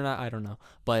Deontay Simpson or not, I don't know.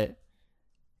 But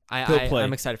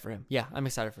I'm excited for him. Yeah, I'm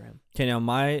excited for him. Okay, now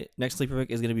my next sleeper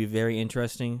pick is going to be very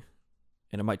interesting,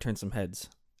 and it might turn some heads.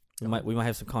 We might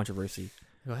have some controversy.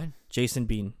 Go ahead. Jason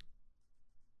Bean.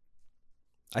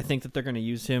 I think that they're going to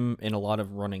use him in a lot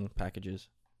of running packages.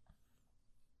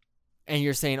 And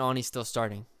you're saying Ani's still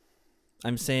starting?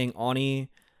 I'm saying Ani.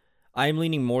 I'm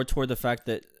leaning more toward the fact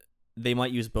that they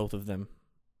might use both of them.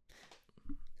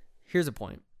 Here's a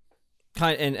point.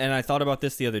 And I thought about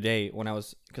this the other day when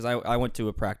because I went to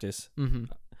a practice, Mm-hmm.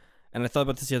 and I thought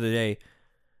about this the other day.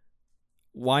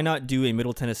 Why not do a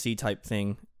Middle Tennessee type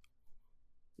thing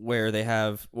where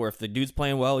if the dude's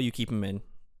playing well, you keep him in.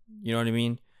 You know what I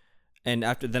mean? And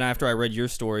after I read your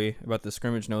story about the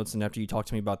scrimmage notes, and after you talked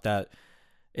to me about that,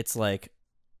 it's like,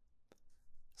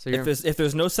 So if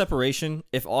there's no separation,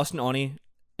 if Austin Ani,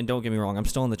 and don't get me wrong, I'm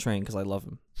still on the train because I love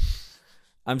him.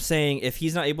 I'm saying if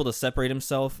he's not able to separate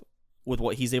himself with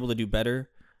what he's able to do better,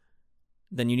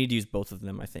 then you need to use both of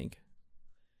them, I think.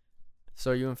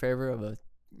 So you're in favor of a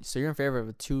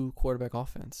 2-quarterback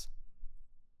offense?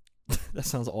 That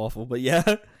sounds awful, but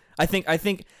yeah. I think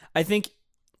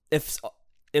if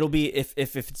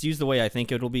it's used the way I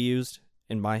think it'll be used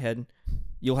in my head,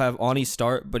 you'll have Ani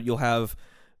start, but you'll have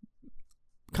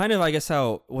kind of, I guess,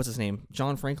 what's his name?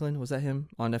 John Franklin, was that him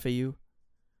on FAU?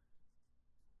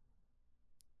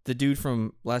 The dude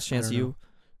from Last Chance U.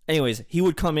 Anyways, he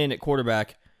would come in at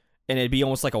quarterback, and it'd be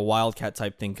almost like a wildcat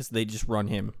type thing because they just run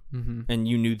him, and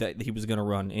you knew that he was going to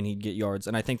run and he'd get yards.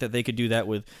 And I think that they could do that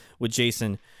with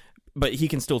Jason, but he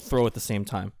can still throw at the same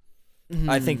time.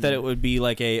 I think that it would be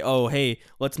like hey,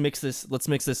 let's mix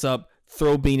this up.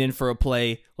 Throw Bean in for a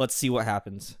play. Let's see what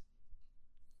happens.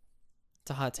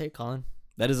 It's a hot take, Colin.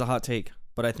 That is a hot take,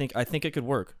 but I think it could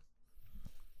work.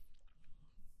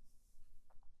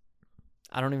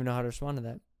 I don't even know how to respond to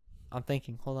that. I'm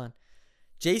thinking. Hold on.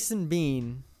 Jason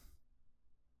Bean,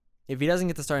 if he doesn't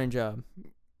get the starting job,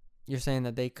 you're saying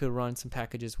that they could run some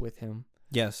packages with him.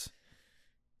 Yes.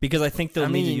 Because I think they'll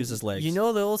need to use his legs. You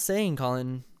know the old saying,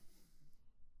 Colin.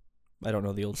 I don't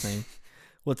know the old saying.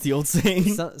 What's the old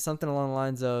saying? Something along the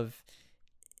lines of,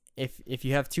 if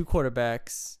you have two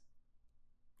quarterbacks,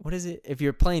 what is it? If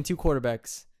you're playing two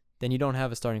quarterbacks, then you don't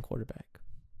have a starting quarterback.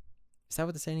 Is that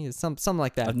what the saying is? Something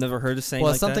like that. I've never heard a saying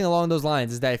like that. Well, something along those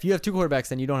lines is that if you have two quarterbacks,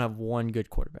 then you don't have one good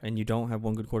quarterback. And you don't have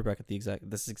one good quarterback at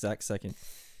this exact second.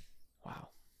 Wow.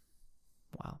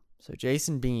 So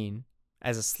Jason Bean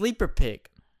as a sleeper pick,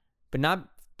 but not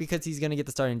because he's going to get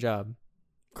the starting job.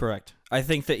 Correct. I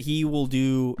think that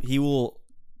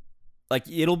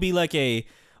it'll be like a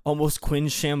almost Quinn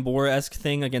Shambora-esque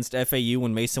thing against FAU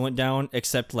when Mason went down,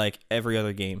 except like every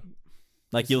other game.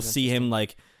 Like you'll see him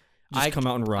like just come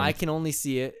out and run. I can only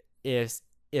see it if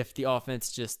the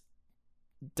offense just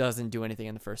doesn't do anything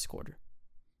in the first quarter.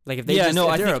 Like if they're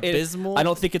abysmal. I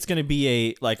don't think it's going to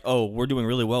be we're doing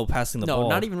really well passing the ball. No,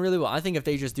 not even really well. I think if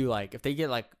they just do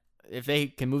if they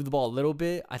can move the ball a little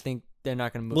bit, I think they're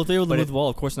not going to move. Well, if they were to move the ball,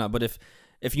 of course not. But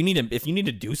if you need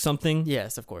to do something,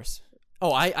 yes, of course.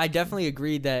 Oh, I definitely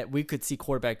agree that we could see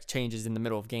quarterback changes in the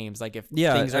middle of games. Like if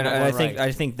things are not going right.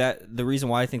 I think that the reason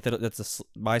why I think that that's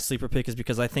my sleeper pick is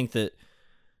because I think that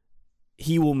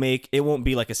it won't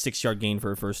be like a 6-yard gain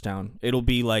for a first down. It'll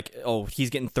be like, he's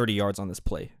getting 30 yards on this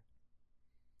play.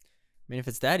 I mean, if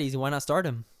it's that easy, why not start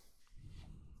him?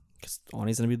 Because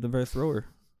Ani's going to be the better thrower.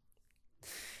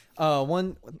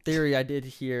 One theory I did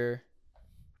hear.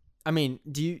 I mean,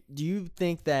 do you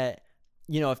think that,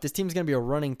 if this team's going to be a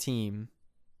running team,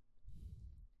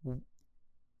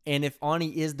 and if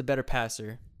Ani is the better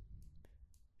passer,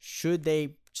 should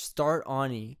they start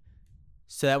Ani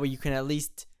so that way you can at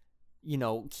least,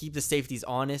 keep the safeties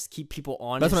honest, keep people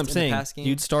honest? That's what I'm saying. The pass game,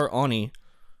 you'd start Ani,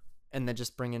 and then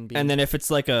just bring in Bean. And then if it's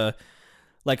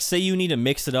say you need to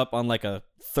mix it up on like a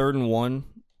 3rd and 1,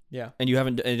 yeah, and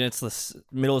it's the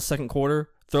middle of the second quarter,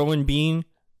 throw in Bean,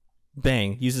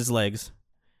 bang, use his legs.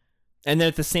 And then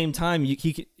at the same time,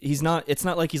 he's not. It's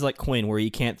not like he's like Quinn where he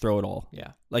can't throw at all.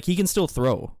 Yeah, like he can still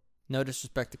throw. No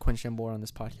disrespect to Quinn Shambora on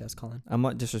this podcast, Colin. I'm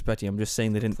not disrespecting. I'm just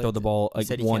saying they didn't throw the ball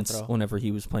once whenever he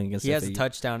was playing against. He has a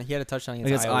touchdown. He had a touchdown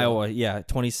against Iowa. Yeah,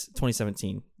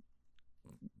 2017.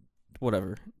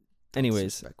 Whatever.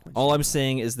 Anyways, all I'm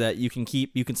saying is that you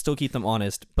can still keep them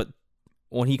honest, but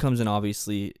when he comes in,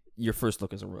 obviously your first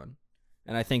look is a run,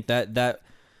 and I think that.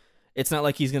 It's not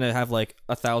like he's going to have like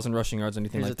 1,000 rushing yards or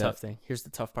anything like that. Here's the tough thing. Here's the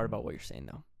tough part about what you're saying,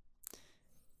 though.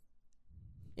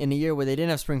 In a year where they didn't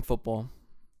have spring football,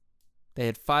 they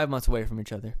had 5 months away from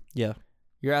each other. Yeah.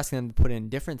 You're asking them to put in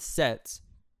different sets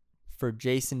for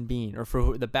Jason Bean or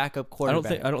for the backup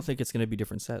quarterback. I don't think it's going to be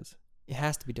different sets. It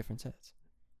has to be different sets.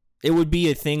 It would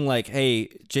be a thing like, hey,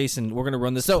 Jason, we're going to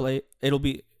run this play. It'll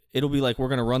be like we're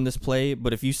going to run this play,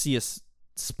 but if you see a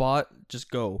spot, just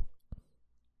go.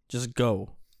 Just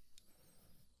go.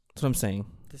 That's what I'm saying.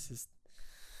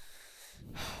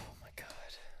 Oh my God.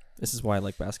 This is why I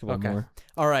like basketball Okay. more.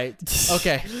 All right.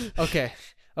 Okay.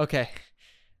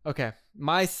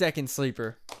 My second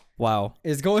sleeper Wow.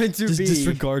 is going to Just be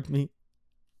disregard me.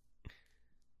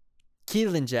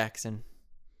 Keelan Jackson,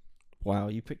 Wow,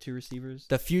 you picked 2 receivers.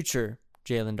 the future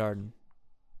Jalen Darden.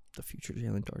 The future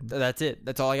Jalen Darden. That's it.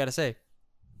 That's all I got to say.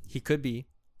 He could be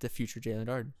the future Jalen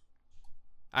Darden.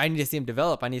 I need to see him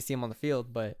develop. I need to see him on the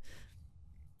field, but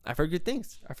I've heard good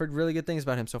things. I've heard really good things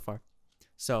about him so far.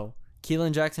 So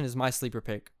Keelan Jackson is my sleeper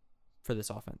pick for this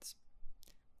offense.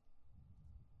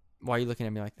 Why are you looking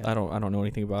at me like that? I don't know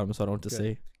anything about him, so I don't know what to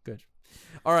say. Good.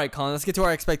 All right, Colin, let's get to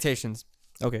our expectations.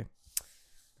 Okay.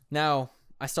 Now,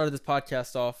 I started this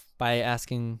podcast off by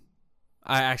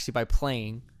by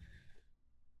playing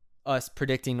us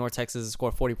predicting North Texas to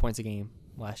score 40 points a game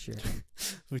last year.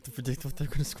 We have to predict what they're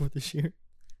going to score this year.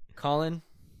 Colin,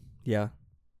 Yeah.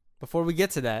 before we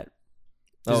get to that,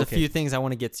 there's a few things I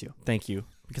want to get to. Thank you,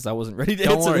 because I wasn't ready to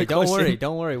Don't answer worry, the question.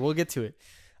 don't worry. We'll get to it.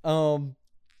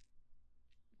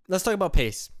 Let's talk about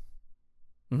pace,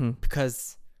 Mm-hmm.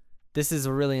 because this is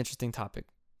a really interesting topic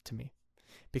to me,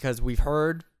 because we've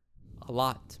heard a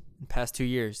lot in the past 2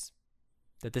 years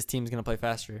that this team's going to play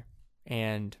faster,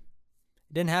 and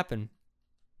it didn't happen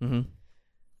Mm-hmm.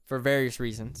 for various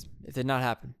reasons. It did not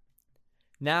happen.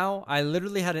 Now, I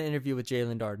literally had an interview with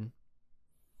Jalen Darden,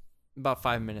 about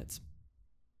 5 minutes.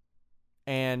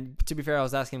 And to be fair, I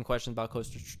was asking him questions about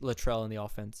Coach Luttrell and the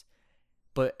offense.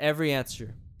 But every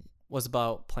answer was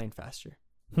about playing faster.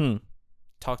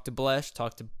 Talk to Blesh,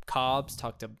 talk to Cobbs,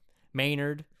 talk to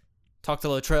Maynard, talk to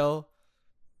Luttrell,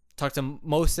 talk to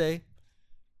Mose.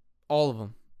 All of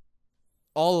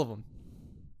them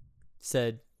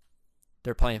said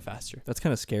they're playing faster. That's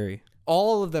kind of scary.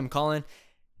 All of them, Colin.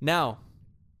 Now,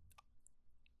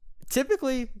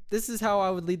 typically, this is how I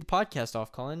would lead the podcast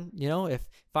off, Colin. You know, if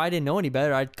I didn't know any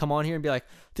better, I'd come on here and be like,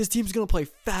 this team's going to play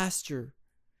faster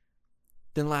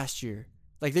than last year.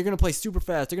 Like, they're going to play super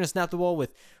fast. They're going to snap the ball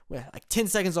with like 10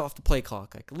 seconds off the play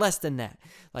clock, like less than that.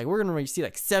 Like, we're going to see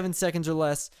like 7 seconds or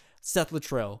less, Seth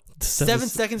Luttrell. 7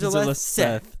 seconds or less,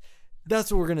 Seth.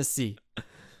 That's what we're going to see.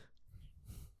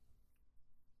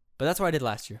 But that's what I did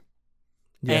last year.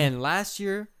 Yeah. And last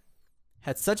year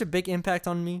had such a big impact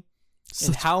on me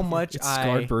and how much It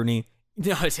scarred Bernie.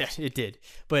 No, it did.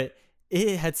 But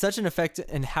it had such an effect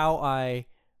in how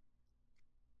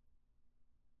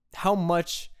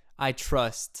much I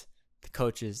trust the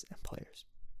coaches and players.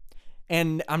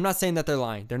 And I'm not saying that they're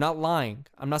lying. They're not lying.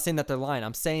 I'm not saying that they're lying.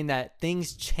 I'm saying that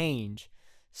things change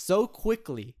so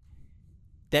quickly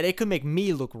that it could make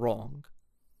me look wrong.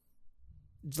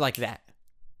 Like that.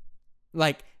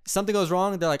 Like, something goes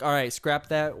wrong, they're like, all right, scrap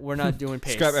that. We're not doing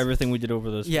pace. Scrap everything we did over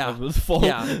this. Yeah. Over the fall.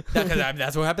 Yeah.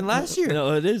 That's what happened last year.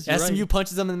 No, it is. You're SMU right.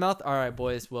 punches them in the mouth. All right,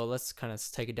 boys. Well, let's kind of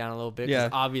take it down a little bit. 'Cause Yeah.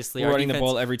 obviously, We're running the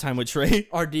ball every time with Trey.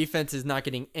 our defense is not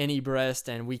getting any rest,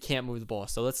 and we can't move the ball.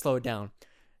 So let's slow it down.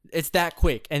 It's that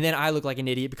quick. And then I look like an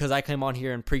idiot because I came on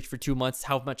here and preached for 2 months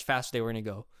how much faster they were going to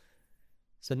go.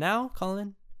 So now,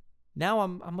 Colin,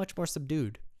 I'm much more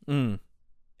subdued. In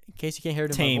case you can't hear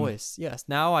it in Tame. my voice. Yes.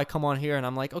 Now I come on here and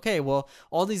I'm like, okay, well,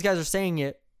 all these guys are saying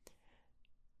it.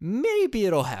 Maybe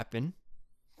it'll happen.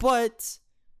 But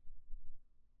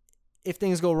if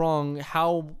things go wrong,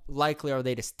 how likely are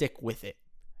they to stick with it?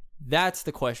 That's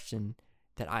the question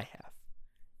that I have.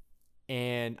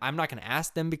 And I'm not going to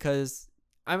ask them because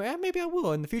maybe I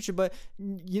will in the future. But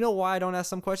you know why I don't ask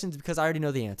some questions? Because I already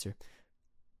know the answer.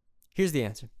 Here's the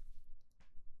answer.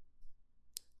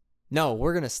 No,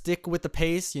 we're going to stick with the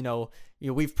pace. You know,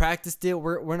 we've practiced it.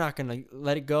 We're not going to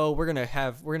let it go. We're going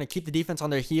to keep the defense on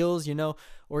their heels, you know.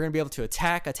 We're going to be able to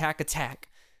attack.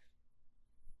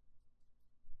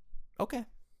 Okay.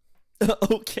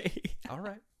 Okay. All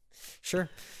right. Sure.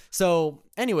 So,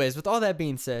 anyways, with all that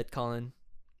being said, Colin,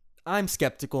 I'm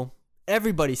skeptical.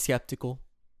 Everybody's skeptical.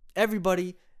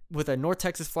 Everybody with a North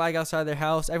Texas flag outside their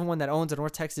house, everyone that owns a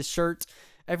North Texas shirt,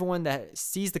 everyone that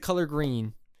sees the color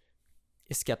green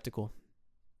is skeptical.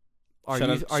 Shout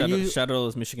out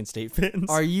those Michigan State fans.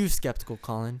 Are you skeptical,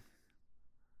 Colin?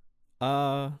 What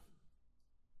Or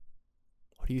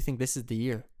do you think this is the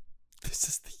year This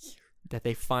is the year that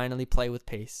they finally play with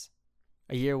pace?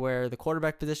 A year where the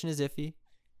quarterback position is iffy.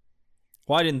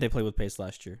 Why didn't they play with pace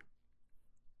last year?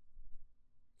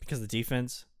 Because the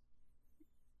defense.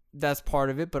 That's part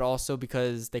of it, but also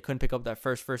because they couldn't pick up that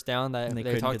first down that And they they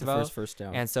couldn't talked get the about. first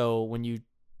down. And so when you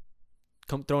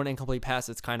throw an incomplete pass,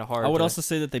 it's kind of hard. I would to- also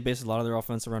say that they base a lot of their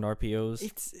offense around RPOs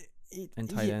and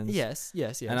tight ends. Yes.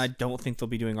 And I don't think they'll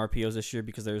be doing RPOs this year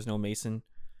because there's no Mason.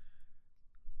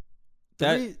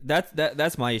 The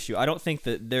That's my issue. I don't think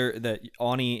that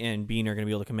Ani and Bean are going to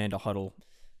be able to command a huddle.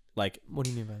 Like What do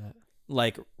you mean by that?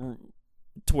 like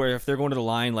to where if they're going to the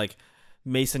line, like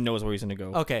Mason knows where he's going to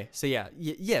go. Okay, so yeah,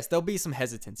 yes, there'll be some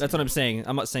hesitancy. That's what I'm saying.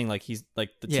 I'm not saying like he's like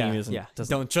the team isn't.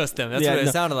 Doesn't, don't trust them. That's what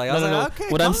it sounded like. I was like, okay.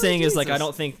 What I'm saying is like I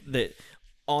don't think that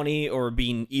Ani or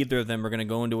Bean, either of them are going to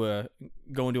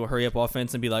go into a hurry up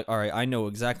offense and be like, all right, I know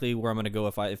exactly where I'm going to go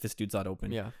if this dude's not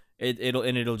open. Yeah.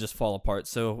 It'll just fall apart.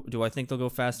 So do I think they'll go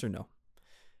faster? No.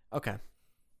 Okay.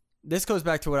 This goes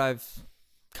back to what I've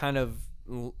kind of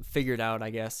figured out,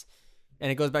 I guess.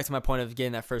 And it goes back to my point of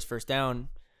getting that first down.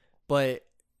 But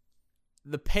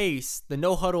the pace, the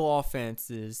no huddle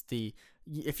offenses,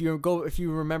 if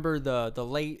you remember the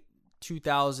late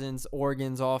 2000s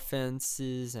Oregon's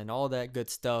offenses and all that good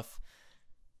stuff,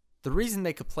 the reason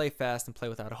they could play fast and play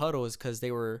without a huddle is because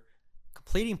they were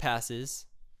completing passes,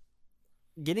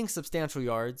 getting substantial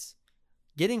yards,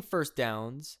 getting first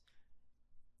downs,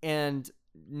 and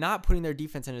not putting their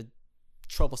defense in a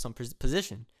troublesome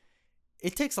position.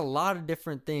 It takes a lot of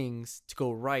different things to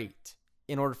go right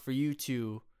in order for you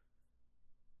to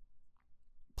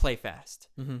play fast.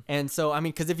 Mm-hmm. And so, I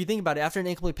mean, because if you think about it, after an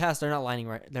incomplete pass, they're not lining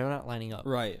up.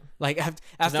 Right. Like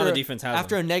after now the defense has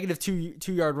after them. a negative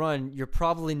 2-yard run, you're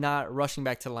probably not rushing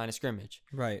back to the line of scrimmage.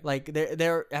 Right. Like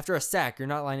they're after a sack, you're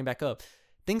not lining back up.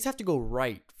 Things have to go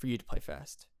right for you to play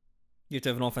fast. You have to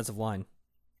have an offensive line.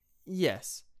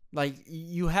 Yes. Like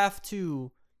you have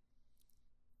to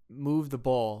move the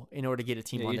ball in order to get a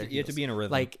team on their heels. You have to be in a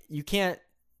rhythm. Like you can't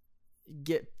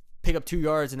pick up 2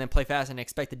 yards and then play fast and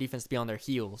expect the defense to be on their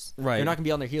heels. Right. They're not going to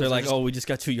be on their heels. They're like, we just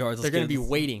got 2 yards. They're going to be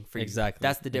waiting for you. Exactly.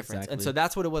 That's the difference. Exactly. And so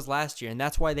that's what it was last year. And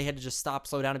that's why they had to just stop,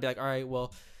 slow down, and be like, all right,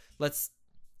 well, let's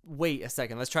wait a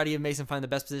second. Let's try to give Mason find the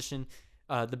best position,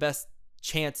 the best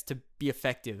chance to be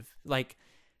effective. Like,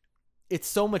 it's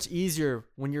so much easier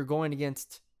when you're going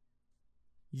against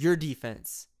your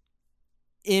defense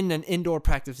in an indoor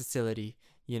practice facility.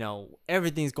 You know,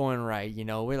 everything's going right. You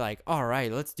know, we're like, all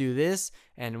right, let's do this,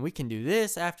 and we can do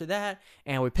this after that,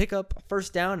 and we pick up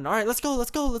first down, and all right, let's go.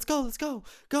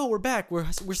 Go, we're back. We're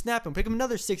snapping. Pick up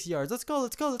another 6 yards. Let's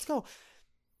go.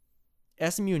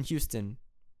 SMU and Houston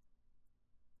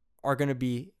are going to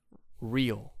be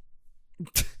real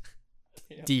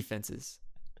defenses.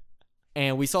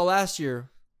 And we saw last year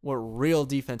what real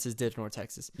defenses did in North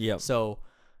Texas. Yep. So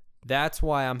that's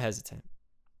why I'm hesitant.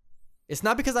 It's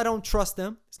not because I don't trust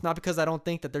them. It's not because I don't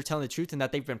think that they're telling the truth and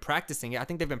that they've been practicing it. I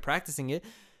think they've been practicing it.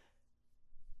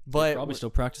 But they probably still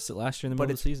practiced it last year in the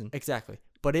middle of the season. Exactly.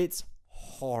 But it's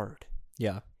hard.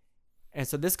 Yeah. And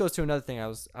so this goes to another thing I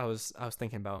was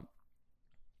thinking about.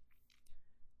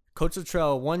 Coach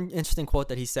Luttrell, one interesting quote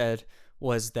that he said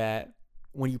was that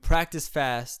when you practice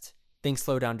fast, things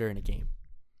slow down during a game.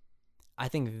 I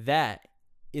think that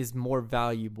is more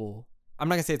valuable. I'm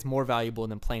not going to say it's more valuable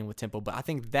than playing with tempo, but I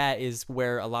think that is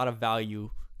where a lot of value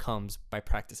comes by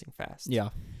practicing fast. Yeah.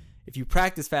 If you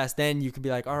practice fast, then you can be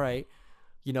like, all right,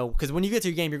 you know, because when you get to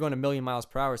your game, you're going a million miles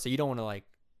per hour, so you don't want to like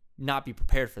not be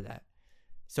prepared for that.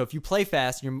 So if you play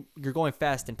fast, you're going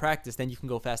fast in practice, then you can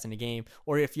go fast in the game.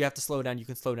 Or if you have to slow down, you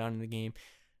can slow down in the game.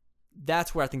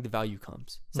 That's where I think the value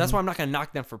comes. So that's why I'm not going to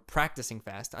knock them for practicing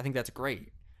fast. I think that's great.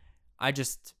 I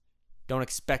just don't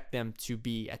expect them to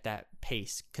be at that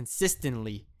pace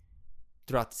consistently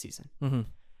throughout the season. Mm-hmm.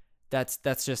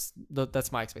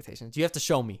 That's my expectations. You have to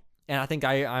show me, and I think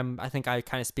I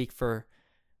kind of speak for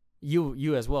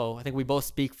you as well. I think we both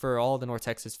speak for all the North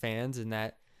Texas fans, in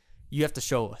that you have to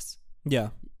show us. Yeah,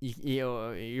 you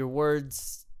know, your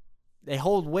words, they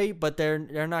hold weight, but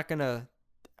they're not gonna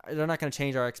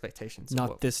change our expectations.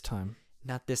 This time.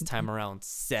 Not this time around,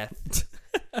 Seth.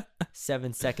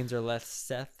 7 seconds or less,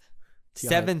 Seth. T.I.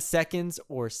 7 seconds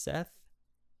or Seth?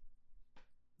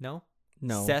 No,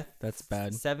 Seth. That's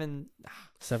bad. 7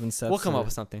 Seth. We'll come up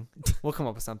with something.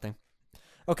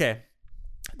 Okay,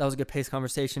 that was a good pace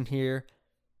conversation here.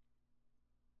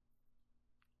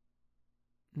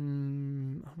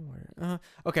 Here's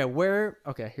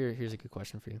a good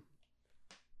question for you.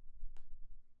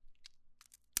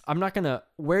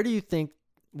 Where do you think,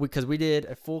 because we did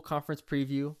a full conference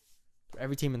preview for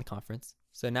every team in the conference,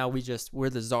 so now we're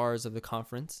the czars of the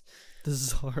conference. The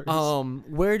czars.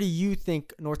 Where do you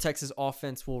think North Texas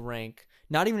offense will rank?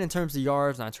 Not even in terms of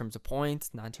yards, not in terms of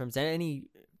points, not in terms of any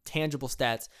tangible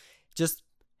stats. Just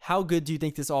how good do you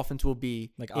think this offense will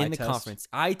be in the conference?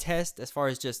 Eye test, as far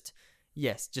as just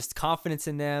confidence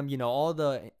in them. You know, all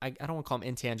the I don't want to call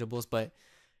them intangibles, but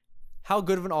how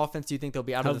good of an offense do you think they'll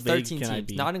be out of the 13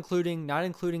 teams? Not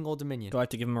including Old Dominion. Do I have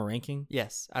to give them a ranking?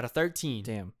 Yes, out of 13.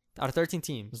 Damn. Out of 13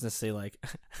 teams. I was gonna say like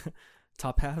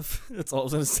top half. That's all I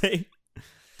was gonna say.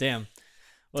 Damn.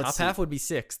 Top half would be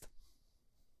 6th.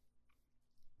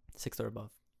 6th or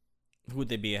above. Who would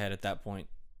they be ahead at that point?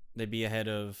 They'd be ahead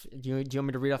of. Do you want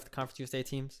me to read off the Conference USA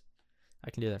teams? I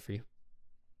can do that for you.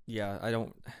 Yeah, I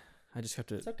don't. I just have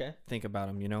to okay. think about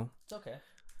them. You know. It's okay.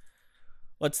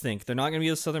 Let's think. They're not going to be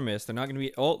the Southern Miss. They're not going to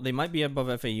be. Oh, they might be above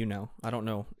FAU now. I don't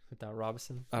know. Without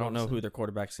Robinson. I don't know who their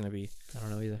quarterback's going to be. I don't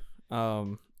know either.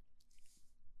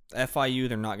 FIU,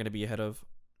 they're not going to be ahead of.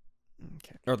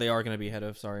 Okay. Or they are going to be ahead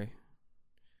of. Sorry.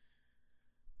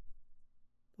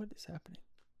 What is happening?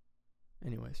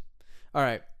 Anyways, all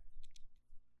right.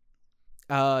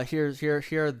 Here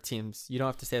are the teams. You don't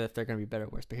have to say that they're going to be better or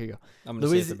worse, but here you go. I'm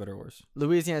going to say if they're better or worse.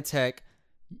 Louisiana Tech.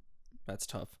 That's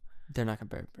tough. They're not going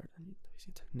to be better than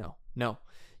Louisiana Tech. No.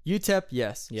 UTEP,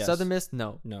 yes. Yes. Southern Miss,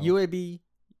 no. No. UAB,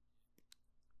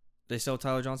 They still have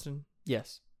Tyler Johnston?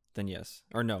 yes. Then yes.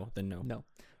 Or no. Then no. No.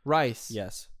 Rice,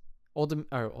 Yes. Old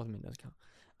Dominion doesn't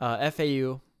count.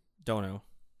 FAU, Don't know.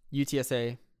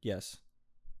 UTSA, Yes.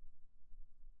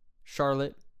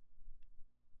 Charlotte,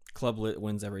 Club Lit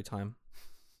wins every time.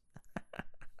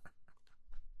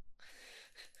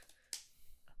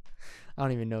 I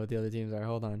don't even know what the other teams are.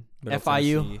 Hold on. Middle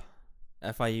FIU, Tennessee.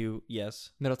 FIU, yes.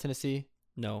 Middle Tennessee.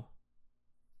 No.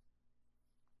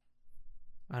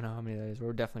 I don't know how many that is.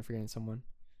 We're definitely forgetting someone.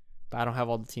 But I don't have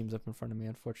all the teams up in front of me,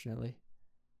 unfortunately.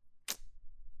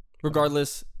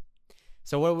 Regardless,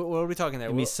 So what are we talking there?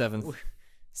 give me 7th.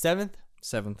 7th?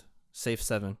 7th. Safe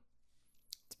 7.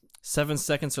 7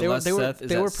 seconds or They less, Seth, is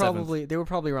they at were 7th.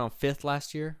 probably around 5th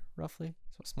last year, roughly.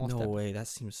 So a small No step. way. That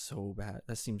seems so bad.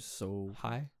 That seems so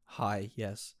High? high.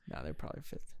 Yes. No, they're probably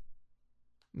 5th.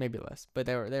 Maybe less, but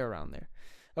they were around there.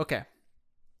 Okay.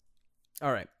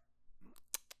 All right.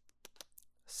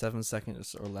 7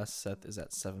 seconds or less, Seth is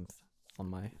at 7th on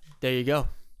my. There you go.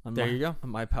 On There my, you go. On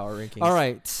my power rankings. All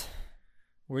right.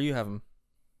 Where you have him?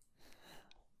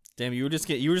 Damn, you were just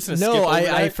gonna skip No, over I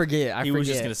that? forget. I You forget. were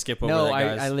just gonna skip over no, that,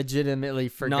 guys. I legitimately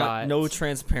forgot. No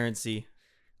transparency.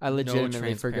 I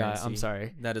legitimately no forgot. I'm transparency.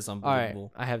 sorry. That is All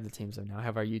unbelievable. right. I have the teams up now. I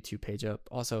have our YouTube page up.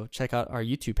 Also, check out our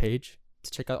YouTube page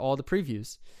to check out all the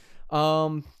previews.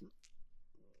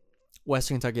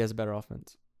 Western Kentucky has a better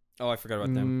offense. Oh, I forgot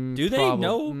about them. Do they?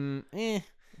 No.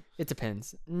 It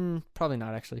depends. Probably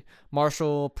not, actually.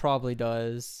 Marshall probably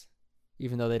does,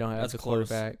 even though they don't have That's the close.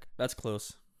 quarterback. That's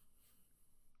close.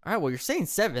 All right, well, you're saying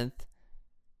 7th.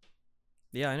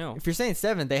 Yeah, I know. If you're saying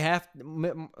 7th, they have...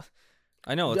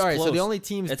 I know. It's all right, close. so the only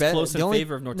teams... It's close in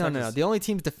favor of North No. Texas. The only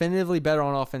teams definitively better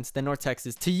on offense than North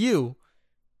Texas, to you,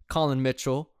 Colin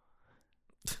Mitchell,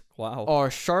 Wow.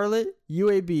 are Charlotte,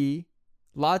 UAB,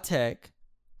 La Tech,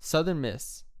 Southern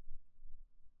Miss.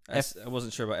 I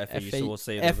wasn't sure about FAU, so we'll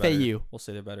say FAU. they're better. We'll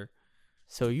say they're better.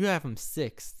 So you have them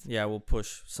 6th. Yeah, we'll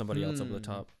push somebody else up to the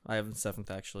top. I have them 7th,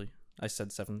 actually. I said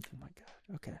 7th. Oh my god.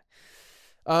 Okay.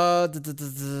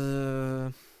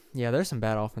 Yeah, there's some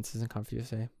bad offenses in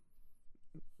Conference USA.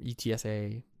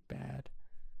 UTSA bad.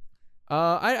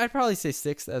 I'd probably say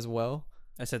 6th as well.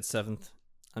 I said 7th.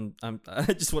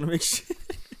 I just want to make sure.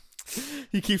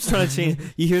 He keeps trying to change.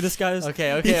 You hear this, guys?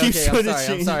 Okay. He keeps trying to I'm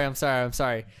change.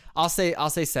 sorry. I'll say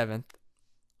 7th.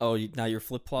 Oh, now you're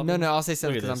flip flopping. No, I'll say 7th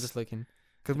Look at because I'm this. just looking.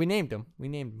 Because we named them. We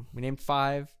named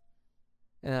 5,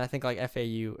 and then I think like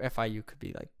FIU could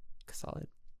be like solid.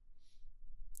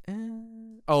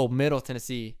 Middle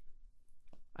Tennessee.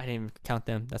 I didn't even count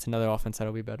them. That's another offense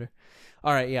that'll be better.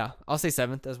 All right, yeah, I'll say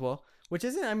 7th as well, which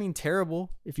isn't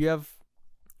terrible if you have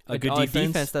A good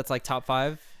defense. that's like top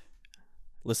 5.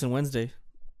 Listen Wednesday.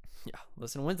 Yeah,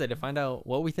 listen Wednesday to find out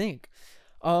what we think.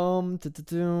 Okay.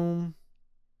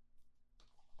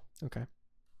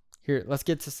 Here, let's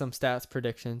get to some stats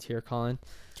predictions here, Colin.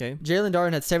 Okay. Jalen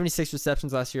Darden had 76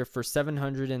 receptions last year for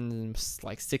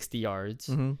 760 yards.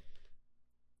 Mm-hmm.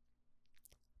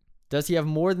 Does he have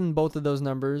more than both of those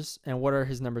numbers? And what are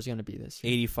his numbers going to be this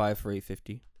year? 85 for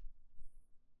 850.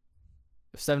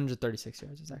 736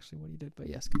 yards is actually what he did. But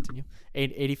yes, continue.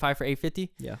 85 for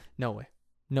 850? Yeah. No way.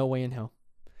 No way in hell.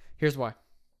 Here's why.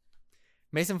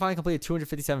 Mason Fine completed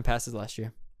 257 passes last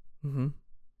year. Mm-hmm.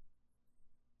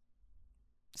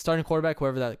 Starting quarterback,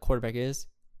 whoever that quarterback is.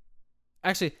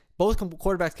 Actually, both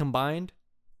quarterbacks combined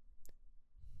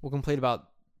will complete about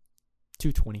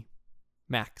 220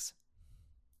 max.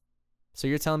 So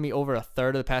you're telling me over a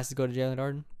third of the passes go to Jalen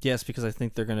Darden? Yes, because I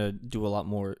think they're going to do a lot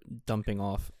more dumping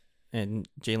off. And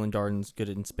Jalen Darden's good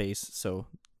in space, so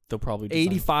they'll probably design.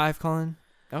 85, Colin?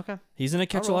 Okay. He's going to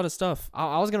catch a lot of stuff.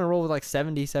 I was going to roll with like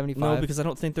 70, 75. No, because I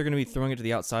don't think they're going to be throwing it to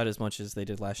the outside as much as they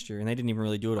did last year. And they didn't even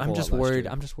really do it a whole I'm just lot last worried.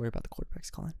 year. I'm just worried about the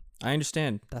quarterbacks, Colin. I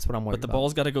understand. That's what I'm worried But the about.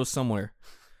 ball's got to go somewhere.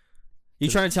 You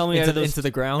trying to tell me into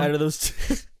the ground? Out of those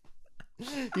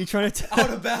you trying to out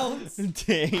of bounds?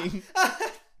 Dang.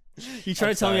 You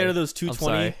trying to tell me out of those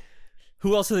 220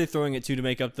 Who else are they throwing it to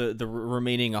make up the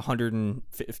remaining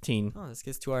 115? Oh, this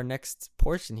gets to our next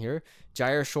portion here.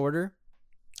 Jair Shorter,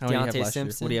 How many do you have Deontay last year?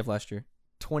 Simpson. What do you have last year?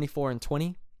 24 and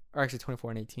 20, or actually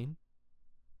 24 and 18.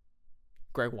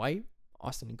 Greg White,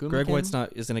 Austin Nguyen. Greg White's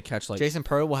is going to catch like Jason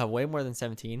Pearl will have way more than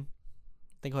 17.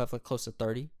 I think he'll have like close to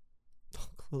 30.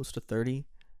 close to 30.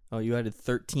 Oh, you added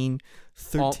 13.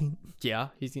 13. Yeah,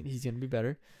 he's gonna be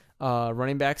better.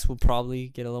 Running backs will probably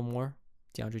get a little more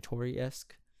DeAndre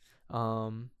Torrey-esque.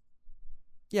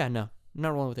 Yeah, no, I'm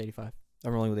not rolling with 85.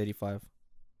 I'm rolling with 85.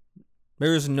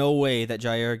 There is no way that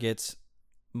Jair gets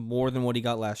more than what he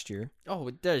got last year. Oh,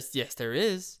 there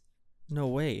is. No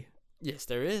way. Yes,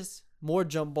 there is. More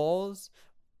jump balls,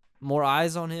 more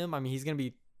eyes on him. I mean, he's gonna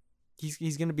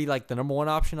be like the number one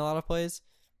option in a lot of plays.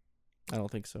 I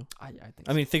don't think so. I think.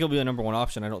 I mean, I think he'll be the number one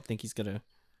option. I don't think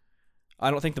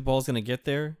the ball's gonna get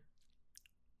there,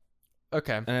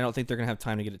 okay. and I don't think they're gonna have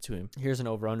time to get it to him. Here's an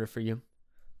over/under for you.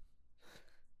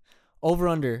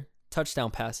 Over/under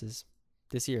touchdown passes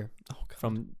this year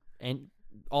from and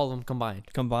all of them combined.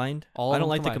 Combined? All of I don't them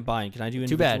like the combined. combined. Can I do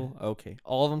Too bad. individual? Okay.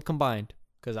 All of them combined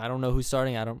because I don't know who's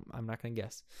starting. I'm not gonna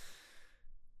guess.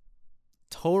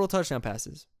 Total touchdown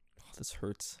passes Oh, this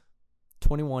hurts.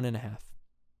 21.5.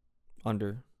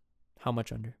 Under. How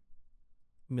much under?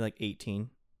 Give me like 18.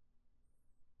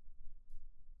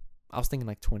 I was thinking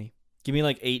like 20. Give me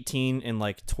like 18 and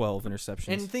like 12 interceptions.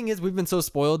 And the thing is, we've been so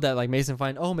spoiled that like Mason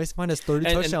Fine has 30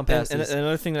 touchdown passes. And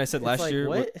another thing that I said It's last like, year,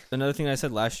 what? another thing I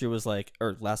said last year was like,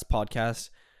 or last podcast,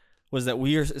 was that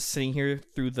we are sitting here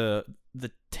through the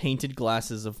tainted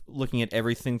glasses of looking at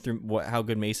everything through how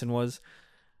good Mason was.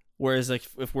 Whereas like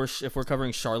if we're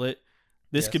covering Charlotte,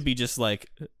 this could be just like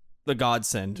the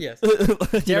godsend. Yes. You know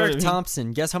what Derek I mean?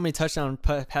 Thompson, guess how many touchdown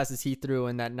passes he threw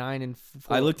in that 9 and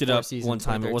 4? I looked it up season, one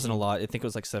time. It wasn't a 2013? lot. I think it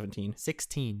was like 17.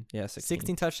 16. Yeah, 16.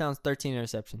 16 touchdowns, 13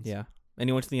 interceptions. Yeah, and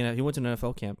he went to an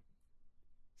NFL camp.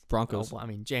 Broncos. Oh, well, I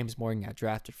mean, James Morgan got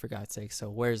drafted for God's sake. So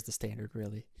where's the standard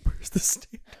really? Where's the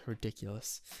standard?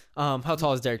 Ridiculous. How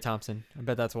tall is Derek Thompson? I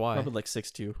bet that's why. Probably like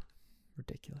 6'2".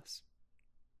 Ridiculous.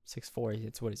 6'4".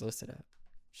 It's what he's listed at.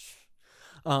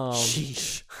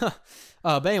 Sheesh.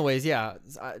 But anyways, yeah,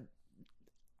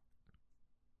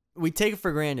 we take it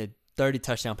for granted 30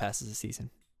 touchdown passes a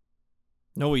season.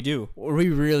 No, we do. We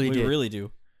really We do. really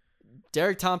do.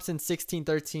 Derek Thompson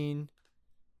 16-13.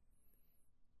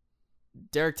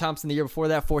 Derek Thompson the year before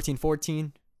that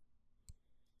 14-14.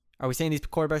 Are we saying these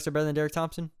quarterbacks are better than Derek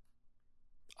Thompson?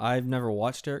 I've never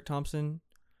watched Derek Thompson.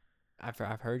 I've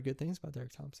heard good things about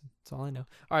Derek Thompson. That's all I know.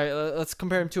 All right, let's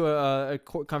compare him to a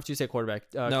Conference USA quarterback.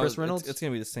 Chris Reynolds. It's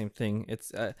going to be the same thing.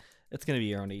 It's going to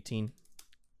be around 18,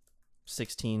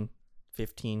 16,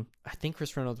 15. I think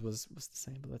Chris Reynolds was the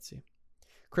same, but let's see.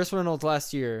 Chris Reynolds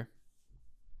last year,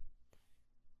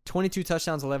 22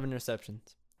 touchdowns, 11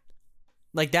 interceptions.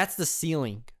 Like, that's the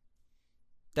ceiling.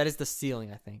 That is the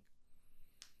ceiling, I think.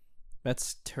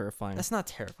 That's terrifying. That's not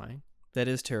terrifying. That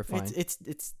is terrifying. It's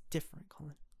different,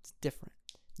 Colin. It's different.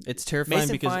 It's terrifying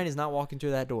Mason because Fine is not walking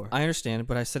through that door. I understand,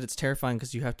 but I said it's terrifying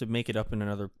because you have to make it up in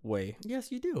another way.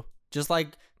 Yes, you do. Just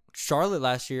like Charlotte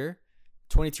last year,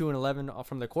 22 and 11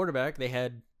 from their quarterback, they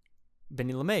had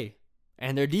Benny LeMay,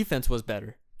 and their defense was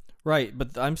better. Right,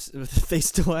 but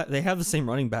they have the same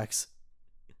running backs.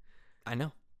 I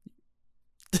know.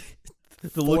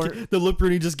 The look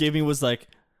Bruni just gave me was like,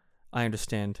 I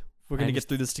understand. We're gonna get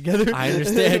through this together. I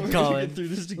understand, We're gonna Colin. get through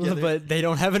this together. But they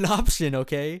don't have an option,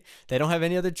 okay? They don't have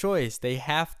any other choice. They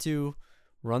have to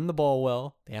run the ball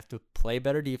well. They have to play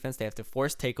better defense. They have to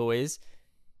force takeaways.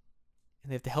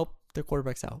 And they have to help their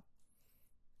quarterbacks out.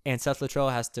 And Seth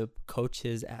Littrell has to coach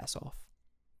his ass off.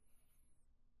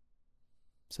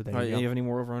 So there All right, you go. you have any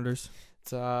more over-unders?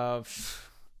 It's,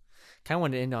 kind of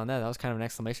wanted to end on that. That was kind of an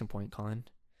exclamation point, Colin.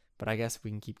 But I guess we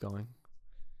can keep going.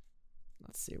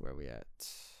 Let's see where we at.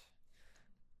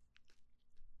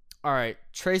 All right,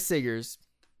 Trey Siggers.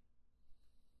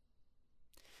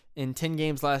 In 10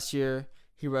 games last year,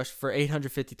 he rushed for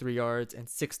 853 yards and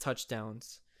 6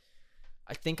 touchdowns.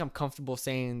 I think I'm comfortable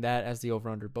saying that as the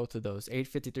over-under, both of those.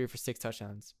 853 for 6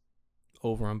 touchdowns.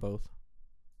 Over on both.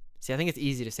 See, I think it's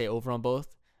easy to say over on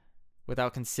both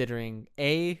without considering,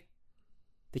 A,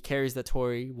 the carries that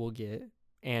Torrey will get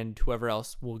and whoever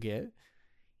else will get,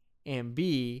 and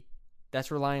B,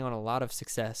 that's relying on a lot of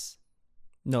success.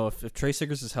 No, if Trey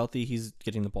Siggers is healthy, he's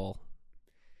getting the ball.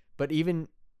 But even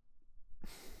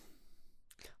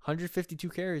 152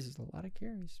 carries is a lot of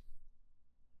carries.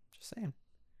 Just saying.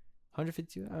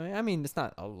 152. I mean, it's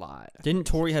not a lot. Didn't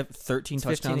Torrey have 13 It's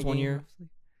 15 touchdowns a one game, year? roughly.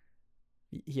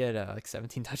 He had like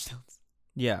 17 touchdowns.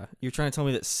 Yeah, you're trying to tell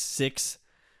me that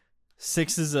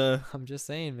 6 is I'm just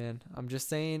saying, man. I'm just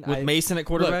saying. with Mason at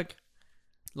quarterback.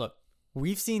 Look,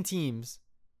 we've seen teams.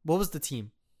 What was the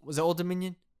team? Was it Old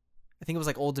Dominion? I think it was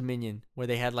like Old Dominion where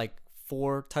they had like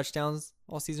 4 touchdowns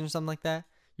all season or something like that.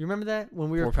 You remember that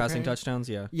when we were 4 passing preparing? touchdowns.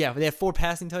 Yeah. Yeah, they had 4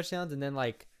 passing touchdowns and then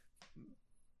like.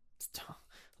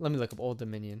 Let me look up Old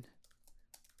Dominion.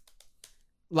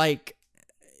 Like,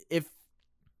 if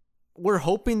we're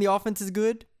hoping the offense is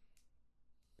good,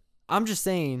 I'm just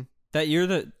saying. That year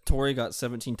that Torrey got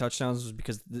 17 touchdowns was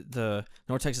because the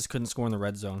North Texas couldn't score in the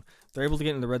red zone. They're able to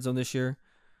get in the red zone this year.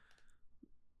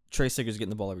 Trey Sigger's getting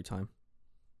the ball every time.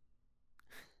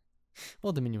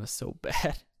 Old Dominion was so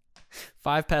bad.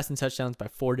 5 passing touchdowns by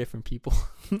 4 different people.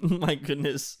 My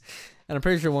goodness. And I'm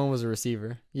pretty sure one was a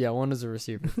receiver. Yeah, one was a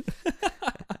receiver.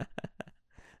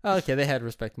 Okay, they had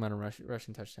respectable amount of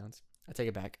rushing touchdowns. I take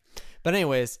it back. But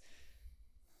anyways,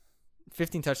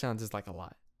 15 touchdowns is like a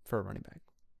lot for a running back.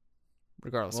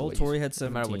 Regardless Well, of what Torrey you, had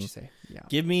 17. No matter what you say. Yeah.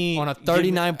 Give me On a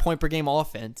 39 point per game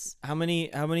offense. How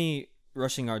many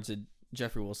rushing yards did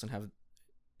Jeffrey Wilson have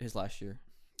his last year?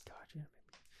 God, yeah.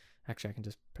 Actually, I can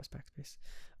just press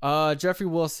backspace. Jeffrey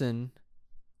Wilson,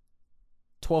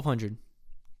 1,200.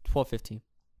 1,215.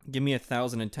 Give me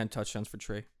 1,010 touchdowns for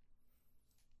Trey.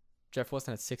 Jeff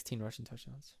Wilson had 16 rushing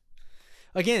touchdowns.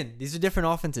 Again, these are different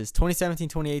offenses. 2017,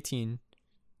 2018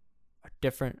 are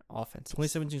different offenses.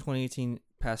 2017, 2018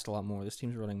 passed a lot more. This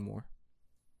team's running more.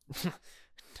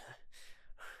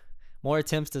 More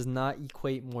attempts does not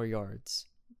equate more yards.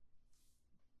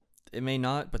 It may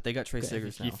not, but they got Trey Okay,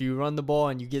 Siggers now. If you run the ball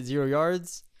and you get 0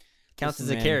 yards, counts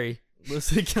Listen, as a man. carry.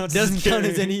 Listen, it counts Doesn't count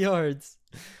as any yards.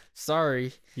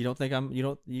 Sorry. You don't think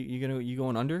you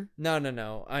going under?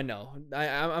 No. I know.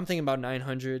 I'm thinking about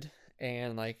 900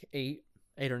 and like 8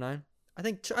 or 9. I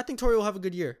think Torrey will have a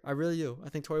good year. I really do. I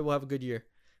think Torrey will have a good year.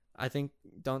 I think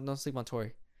don't sleep on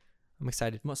Torrey. I'm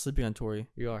excited. I'm not sleeping on Torrey.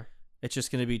 You are. It's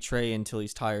just gonna be Trey until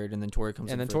he's tired, and then Torrey comes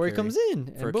in. And then for a Torrey carry. comes in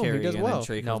For a and boom, carry, he does and then well.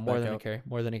 Trey No, comes more back than a out. carry.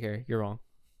 More than a carry. You're wrong.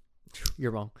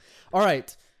 You're wrong. All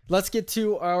right. Let's get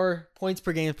to our points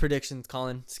per game predictions,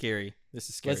 Colin. Scary. This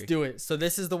is scary. Let's do it. So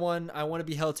this is the one I want to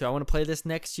be held to. I want to play this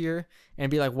next year and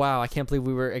be like, wow, I can't believe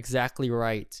we were exactly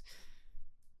right.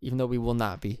 Even though we will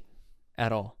not be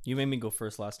at all. You made me go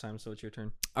first last time, so it's your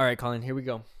turn. All right, Colin, here we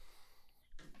go.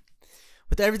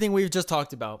 With everything we've just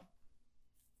talked about,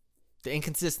 the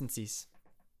inconsistencies,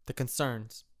 the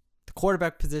concerns, the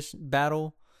quarterback position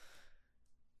battle,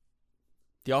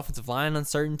 the offensive line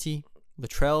uncertainty,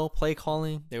 Latrell play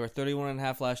calling. They were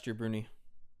 31.5 last year, Bruni.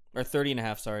 Or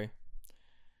 30.5, sorry.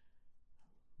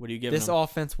 What are you giving This them?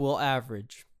 offense will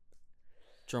average.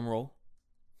 Drum roll.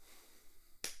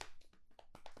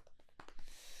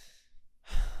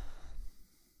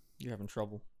 You're having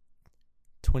trouble.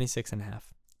 26.5.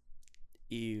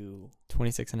 Ew.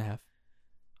 26.5. I'm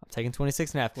taking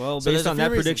 26.5. Well, So based there's a on few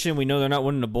that reasons. prediction, we know they're not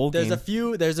winning a bowl game.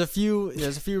 There's a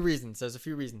few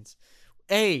reasons.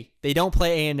 A, they don't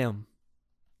play A&M.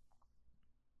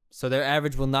 So their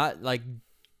average will not they're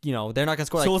not going to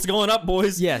score So it's going up,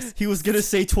 boys. Yes. He was going to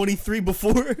say 23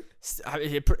 before.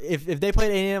 If they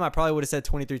played A&M, I probably would have said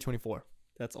 23-24.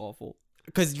 That's awful.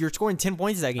 Because you're scoring 10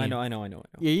 points that game. I know.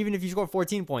 Yeah, even if you score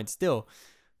 14 points, still,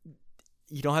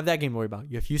 you don't have that game to worry about.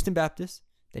 You have Houston Baptist.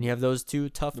 Then you have those two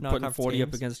tough They're putting non-conference 40 games.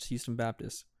 up against Houston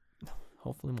Baptist.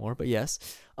 Hopefully more, but yes.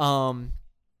 Then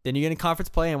you get in conference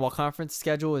play, and while conference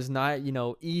schedule is not,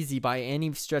 easy by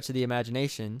any stretch of the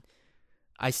imagination,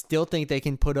 I still think they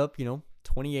can put up,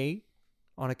 28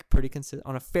 on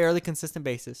a fairly consistent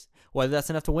basis. Whether that's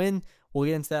enough to win, we'll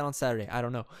get into that on Saturday. I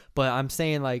don't know, but I'm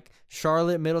saying like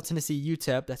Charlotte, Middle Tennessee,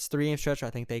 UTEP. That's 3-game stretch. I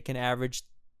think they can average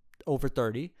over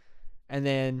 30, and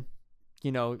then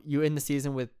you end the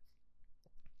season with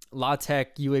La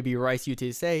Tech, UAB, Rice,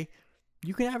 UTSA.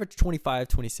 You can average 25,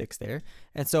 26 there.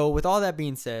 And so with all that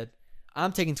being said,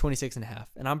 I'm taking 26.5,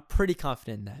 and I'm pretty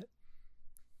confident in that.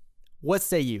 What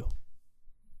say you?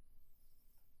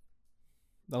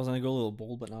 I was going to go a little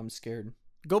bold, but now I'm scared.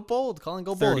 Go bold, Colin.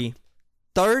 Go 30. bold.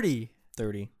 30.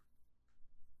 30.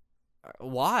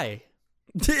 Why?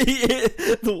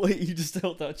 The way you just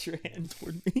held out your hand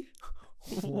toward me.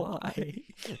 Why?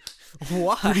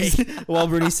 Why? While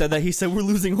Bernie said that, he said we're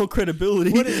losing all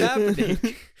credibility. What is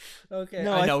happening? Okay.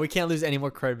 No, I know we can't lose any more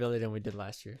credibility than we did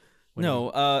last year. What do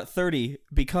you mean? 30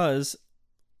 because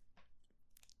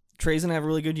Trey's gonna have a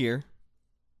really good year.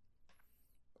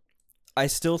 I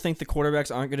still think the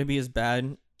quarterbacks aren't gonna be as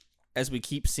bad as we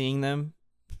keep seeing them.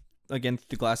 Again, through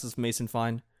the glasses of Mason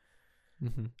Fine.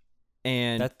 Mm-hmm.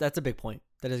 And That's a big point.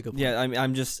 That is a good point. yeah,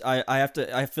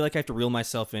 I feel like I have to reel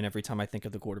myself in every time I think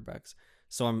of the quarterbacks.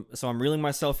 So I'm reeling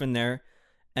myself in there,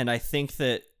 and I think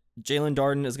that Jalen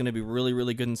Darden is going to be really,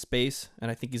 really good in space,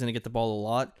 and I think he's going to get the ball a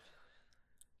lot.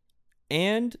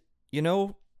 And, you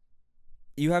know,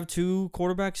 you have two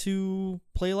quarterbacks who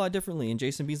play a lot differently, and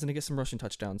Jason Bean's going to get some rushing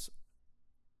touchdowns.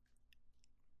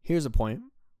 Here's a point,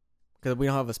 because we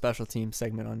don't have a special team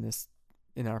segment on this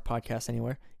in our podcast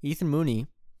anywhere. Ethan Mooney,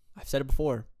 I've said it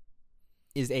before,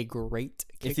 is a great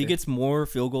kicker. If he gets more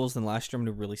field goals than last year, I'm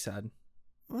going to be really sad.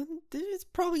 Well, it's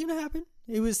probably going to happen.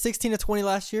 He was 16 to 20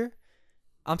 last year.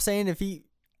 I'm saying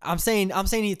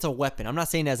it's a weapon. I'm not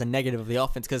saying it as a negative of the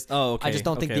offense because I just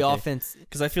don't think the offense.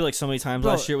 Because I feel like so many times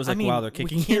last year it was like, wow, they're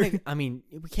kicking here.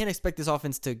 We can't expect this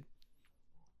offense to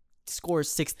score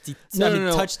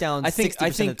 67 touchdowns. I think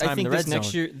 60% of the time in the red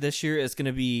zone. This year is going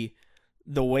to be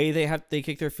the way they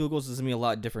kick their field goals is going to be a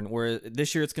lot different. Whereas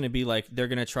this year it's going to be like they're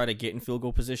going to try to get in field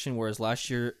goal position. Whereas last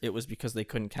year it was because they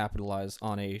couldn't capitalize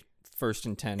on a 1st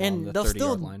and 10 on the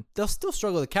 30-yard line. They'll still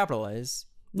struggle to capitalize.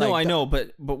 No, I know,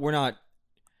 but we're not.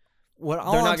 They're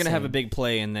not going to have a big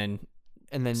play and then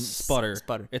sputter.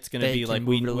 It's going to be like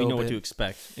we know what to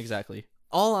expect. Exactly.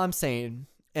 All I'm saying,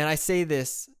 and I say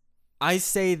this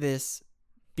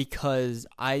because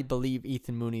I believe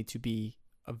Ethan Mooney to be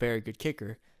a very good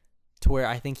kicker, to where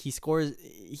I think he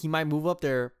might move up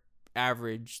their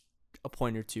average a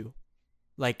point or two.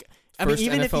 Like, I mean,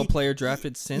 even NFL player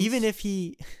drafted since. Even if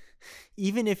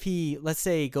he, let's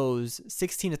say, goes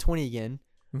 16 to 20 again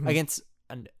against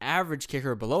an average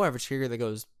kicker or below average kicker that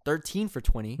goes 13 for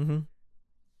 20,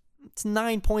 it's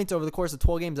 9 points over the course of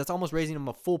 12 games. That's almost raising him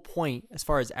a full point as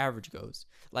far as average goes.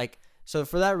 Like, so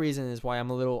for that reason is why I'm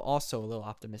a little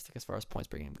optimistic as far as points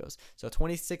per game goes. So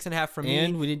 26.5 from me.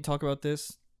 And we didn't talk about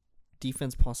this.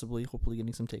 Defense hopefully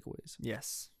getting some takeaways.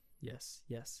 Yes.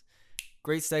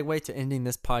 Great segue to ending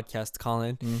this podcast,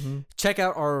 Colin. Check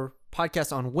out our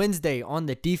podcast on Wednesday on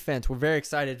the defense. We're very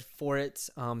excited for it.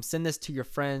 Send this to your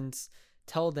friends.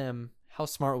 Tell them how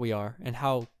smart we are and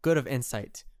how good of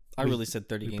insight. I really said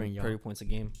 30 points a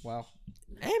game. Wow.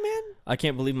 Hey, man. I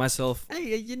can't believe myself.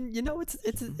 Hey, you know it's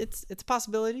a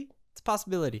possibility. It's a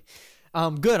possibility.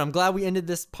 Good. I'm glad we ended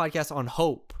this podcast on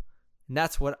hope. And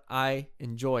that's what I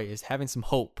enjoy, is having some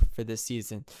hope for this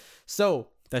season. So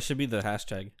that should be the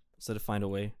hashtag instead of find a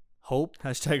way. Hope?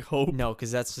 Hashtag hope. No,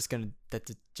 because that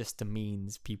just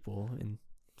demeans people, and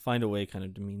find a way kind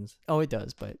of demeans. Oh, it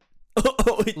does, but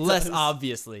it less does.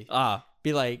 obviously.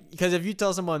 Be like, because if you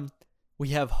tell someone we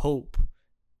have hope,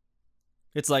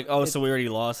 it's like, so we already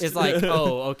lost. It's like,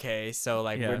 okay, so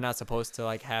like we're not supposed to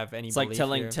like have any. It's like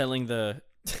telling here. telling the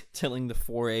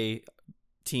 4A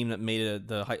team that made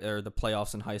the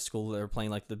playoffs in high school, they were playing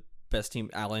like the best team,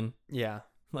 Allen. Yeah.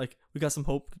 Like, we got some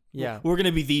hope. Yeah. We're going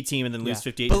to be the team and then lose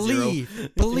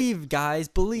 58-0. Believe, guys.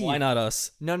 Believe. Why not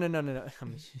us? No. I mean,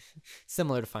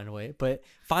 similar to Find a Way. But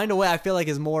Find a Way, I feel like,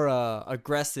 is more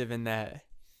aggressive in that,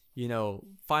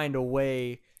 find a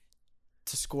way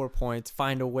to score points.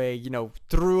 Find a way,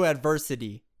 through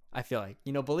adversity, I feel like.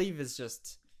 Believe is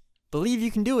just, believe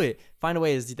you can do it. Find a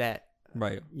Way is that.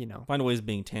 Right. Find a way is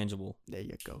being tangible. There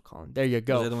you go, Colin. There you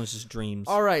go. The other one's just dreams.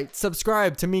 All right.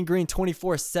 Subscribe to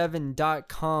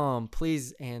meangreen247.com,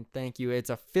 please and thank you. It's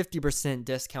a 50%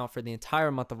 discount for the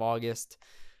entire month of August.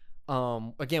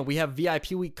 Again, we have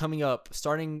VIP week coming up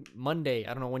starting Monday.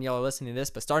 I don't know when y'all are listening to this,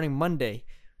 but starting Monday,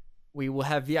 we will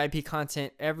have VIP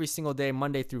content every single day,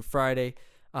 Monday through Friday,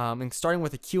 and starting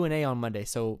with a Q&A on Monday.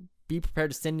 So be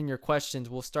prepared to send in your questions.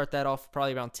 We'll start that off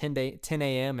probably around 10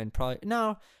 a.m. and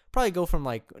probably go from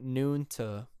like noon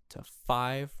to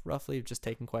 5 roughly, just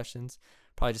taking questions.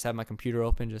 Probably just have my computer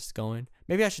open, just going.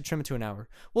 Maybe I should trim it to an hour.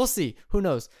 We'll see. Who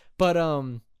knows? But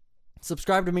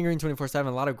subscribe to Mean Green 24/7.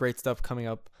 A lot of great stuff coming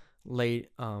up late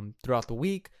throughout the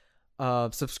week.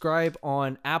 Subscribe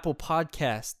on Apple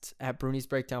Podcasts at Bruni's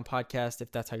Breakdown Podcast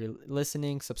if that's how you're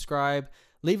listening. Subscribe.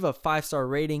 Leave a 5-star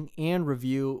rating and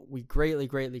review. We greatly,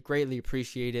 greatly, greatly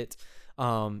appreciate it.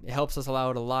 It helps us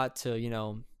out a lot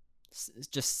to,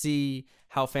 just see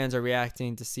how fans are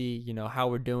reacting, to see, how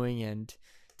we're doing, and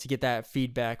to get that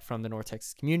feedback from the North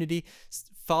Texas community.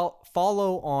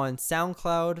 Follow on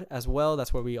SoundCloud as well.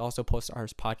 That's where we also post our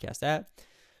podcast at.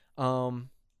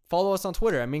 Follow us on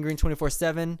Twitter at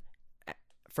MeanGreen247,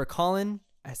 for Colin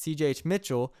at CJH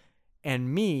Mitchell,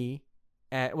 and me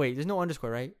at, there's no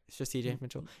underscore, right? It's just CJH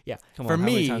Mitchell. Yeah. Come on, how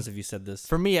many times have you said this?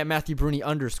 For me at Matthew Bruni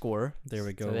 _ There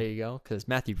we go. So there you go, because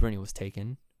Matthew Bruni was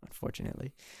taken,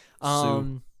 unfortunately.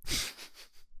 But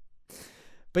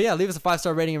yeah, leave us a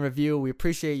 5-star rating and review. We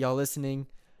appreciate y'all listening.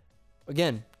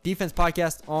 Again, Defense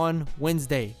Podcast on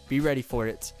Wednesday. Be ready for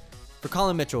it. For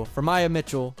Colin Mitchell, for Maya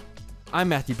Mitchell, I'm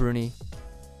Matthew Bruni.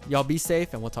 Y'all be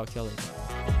safe, and we'll talk to y'all later.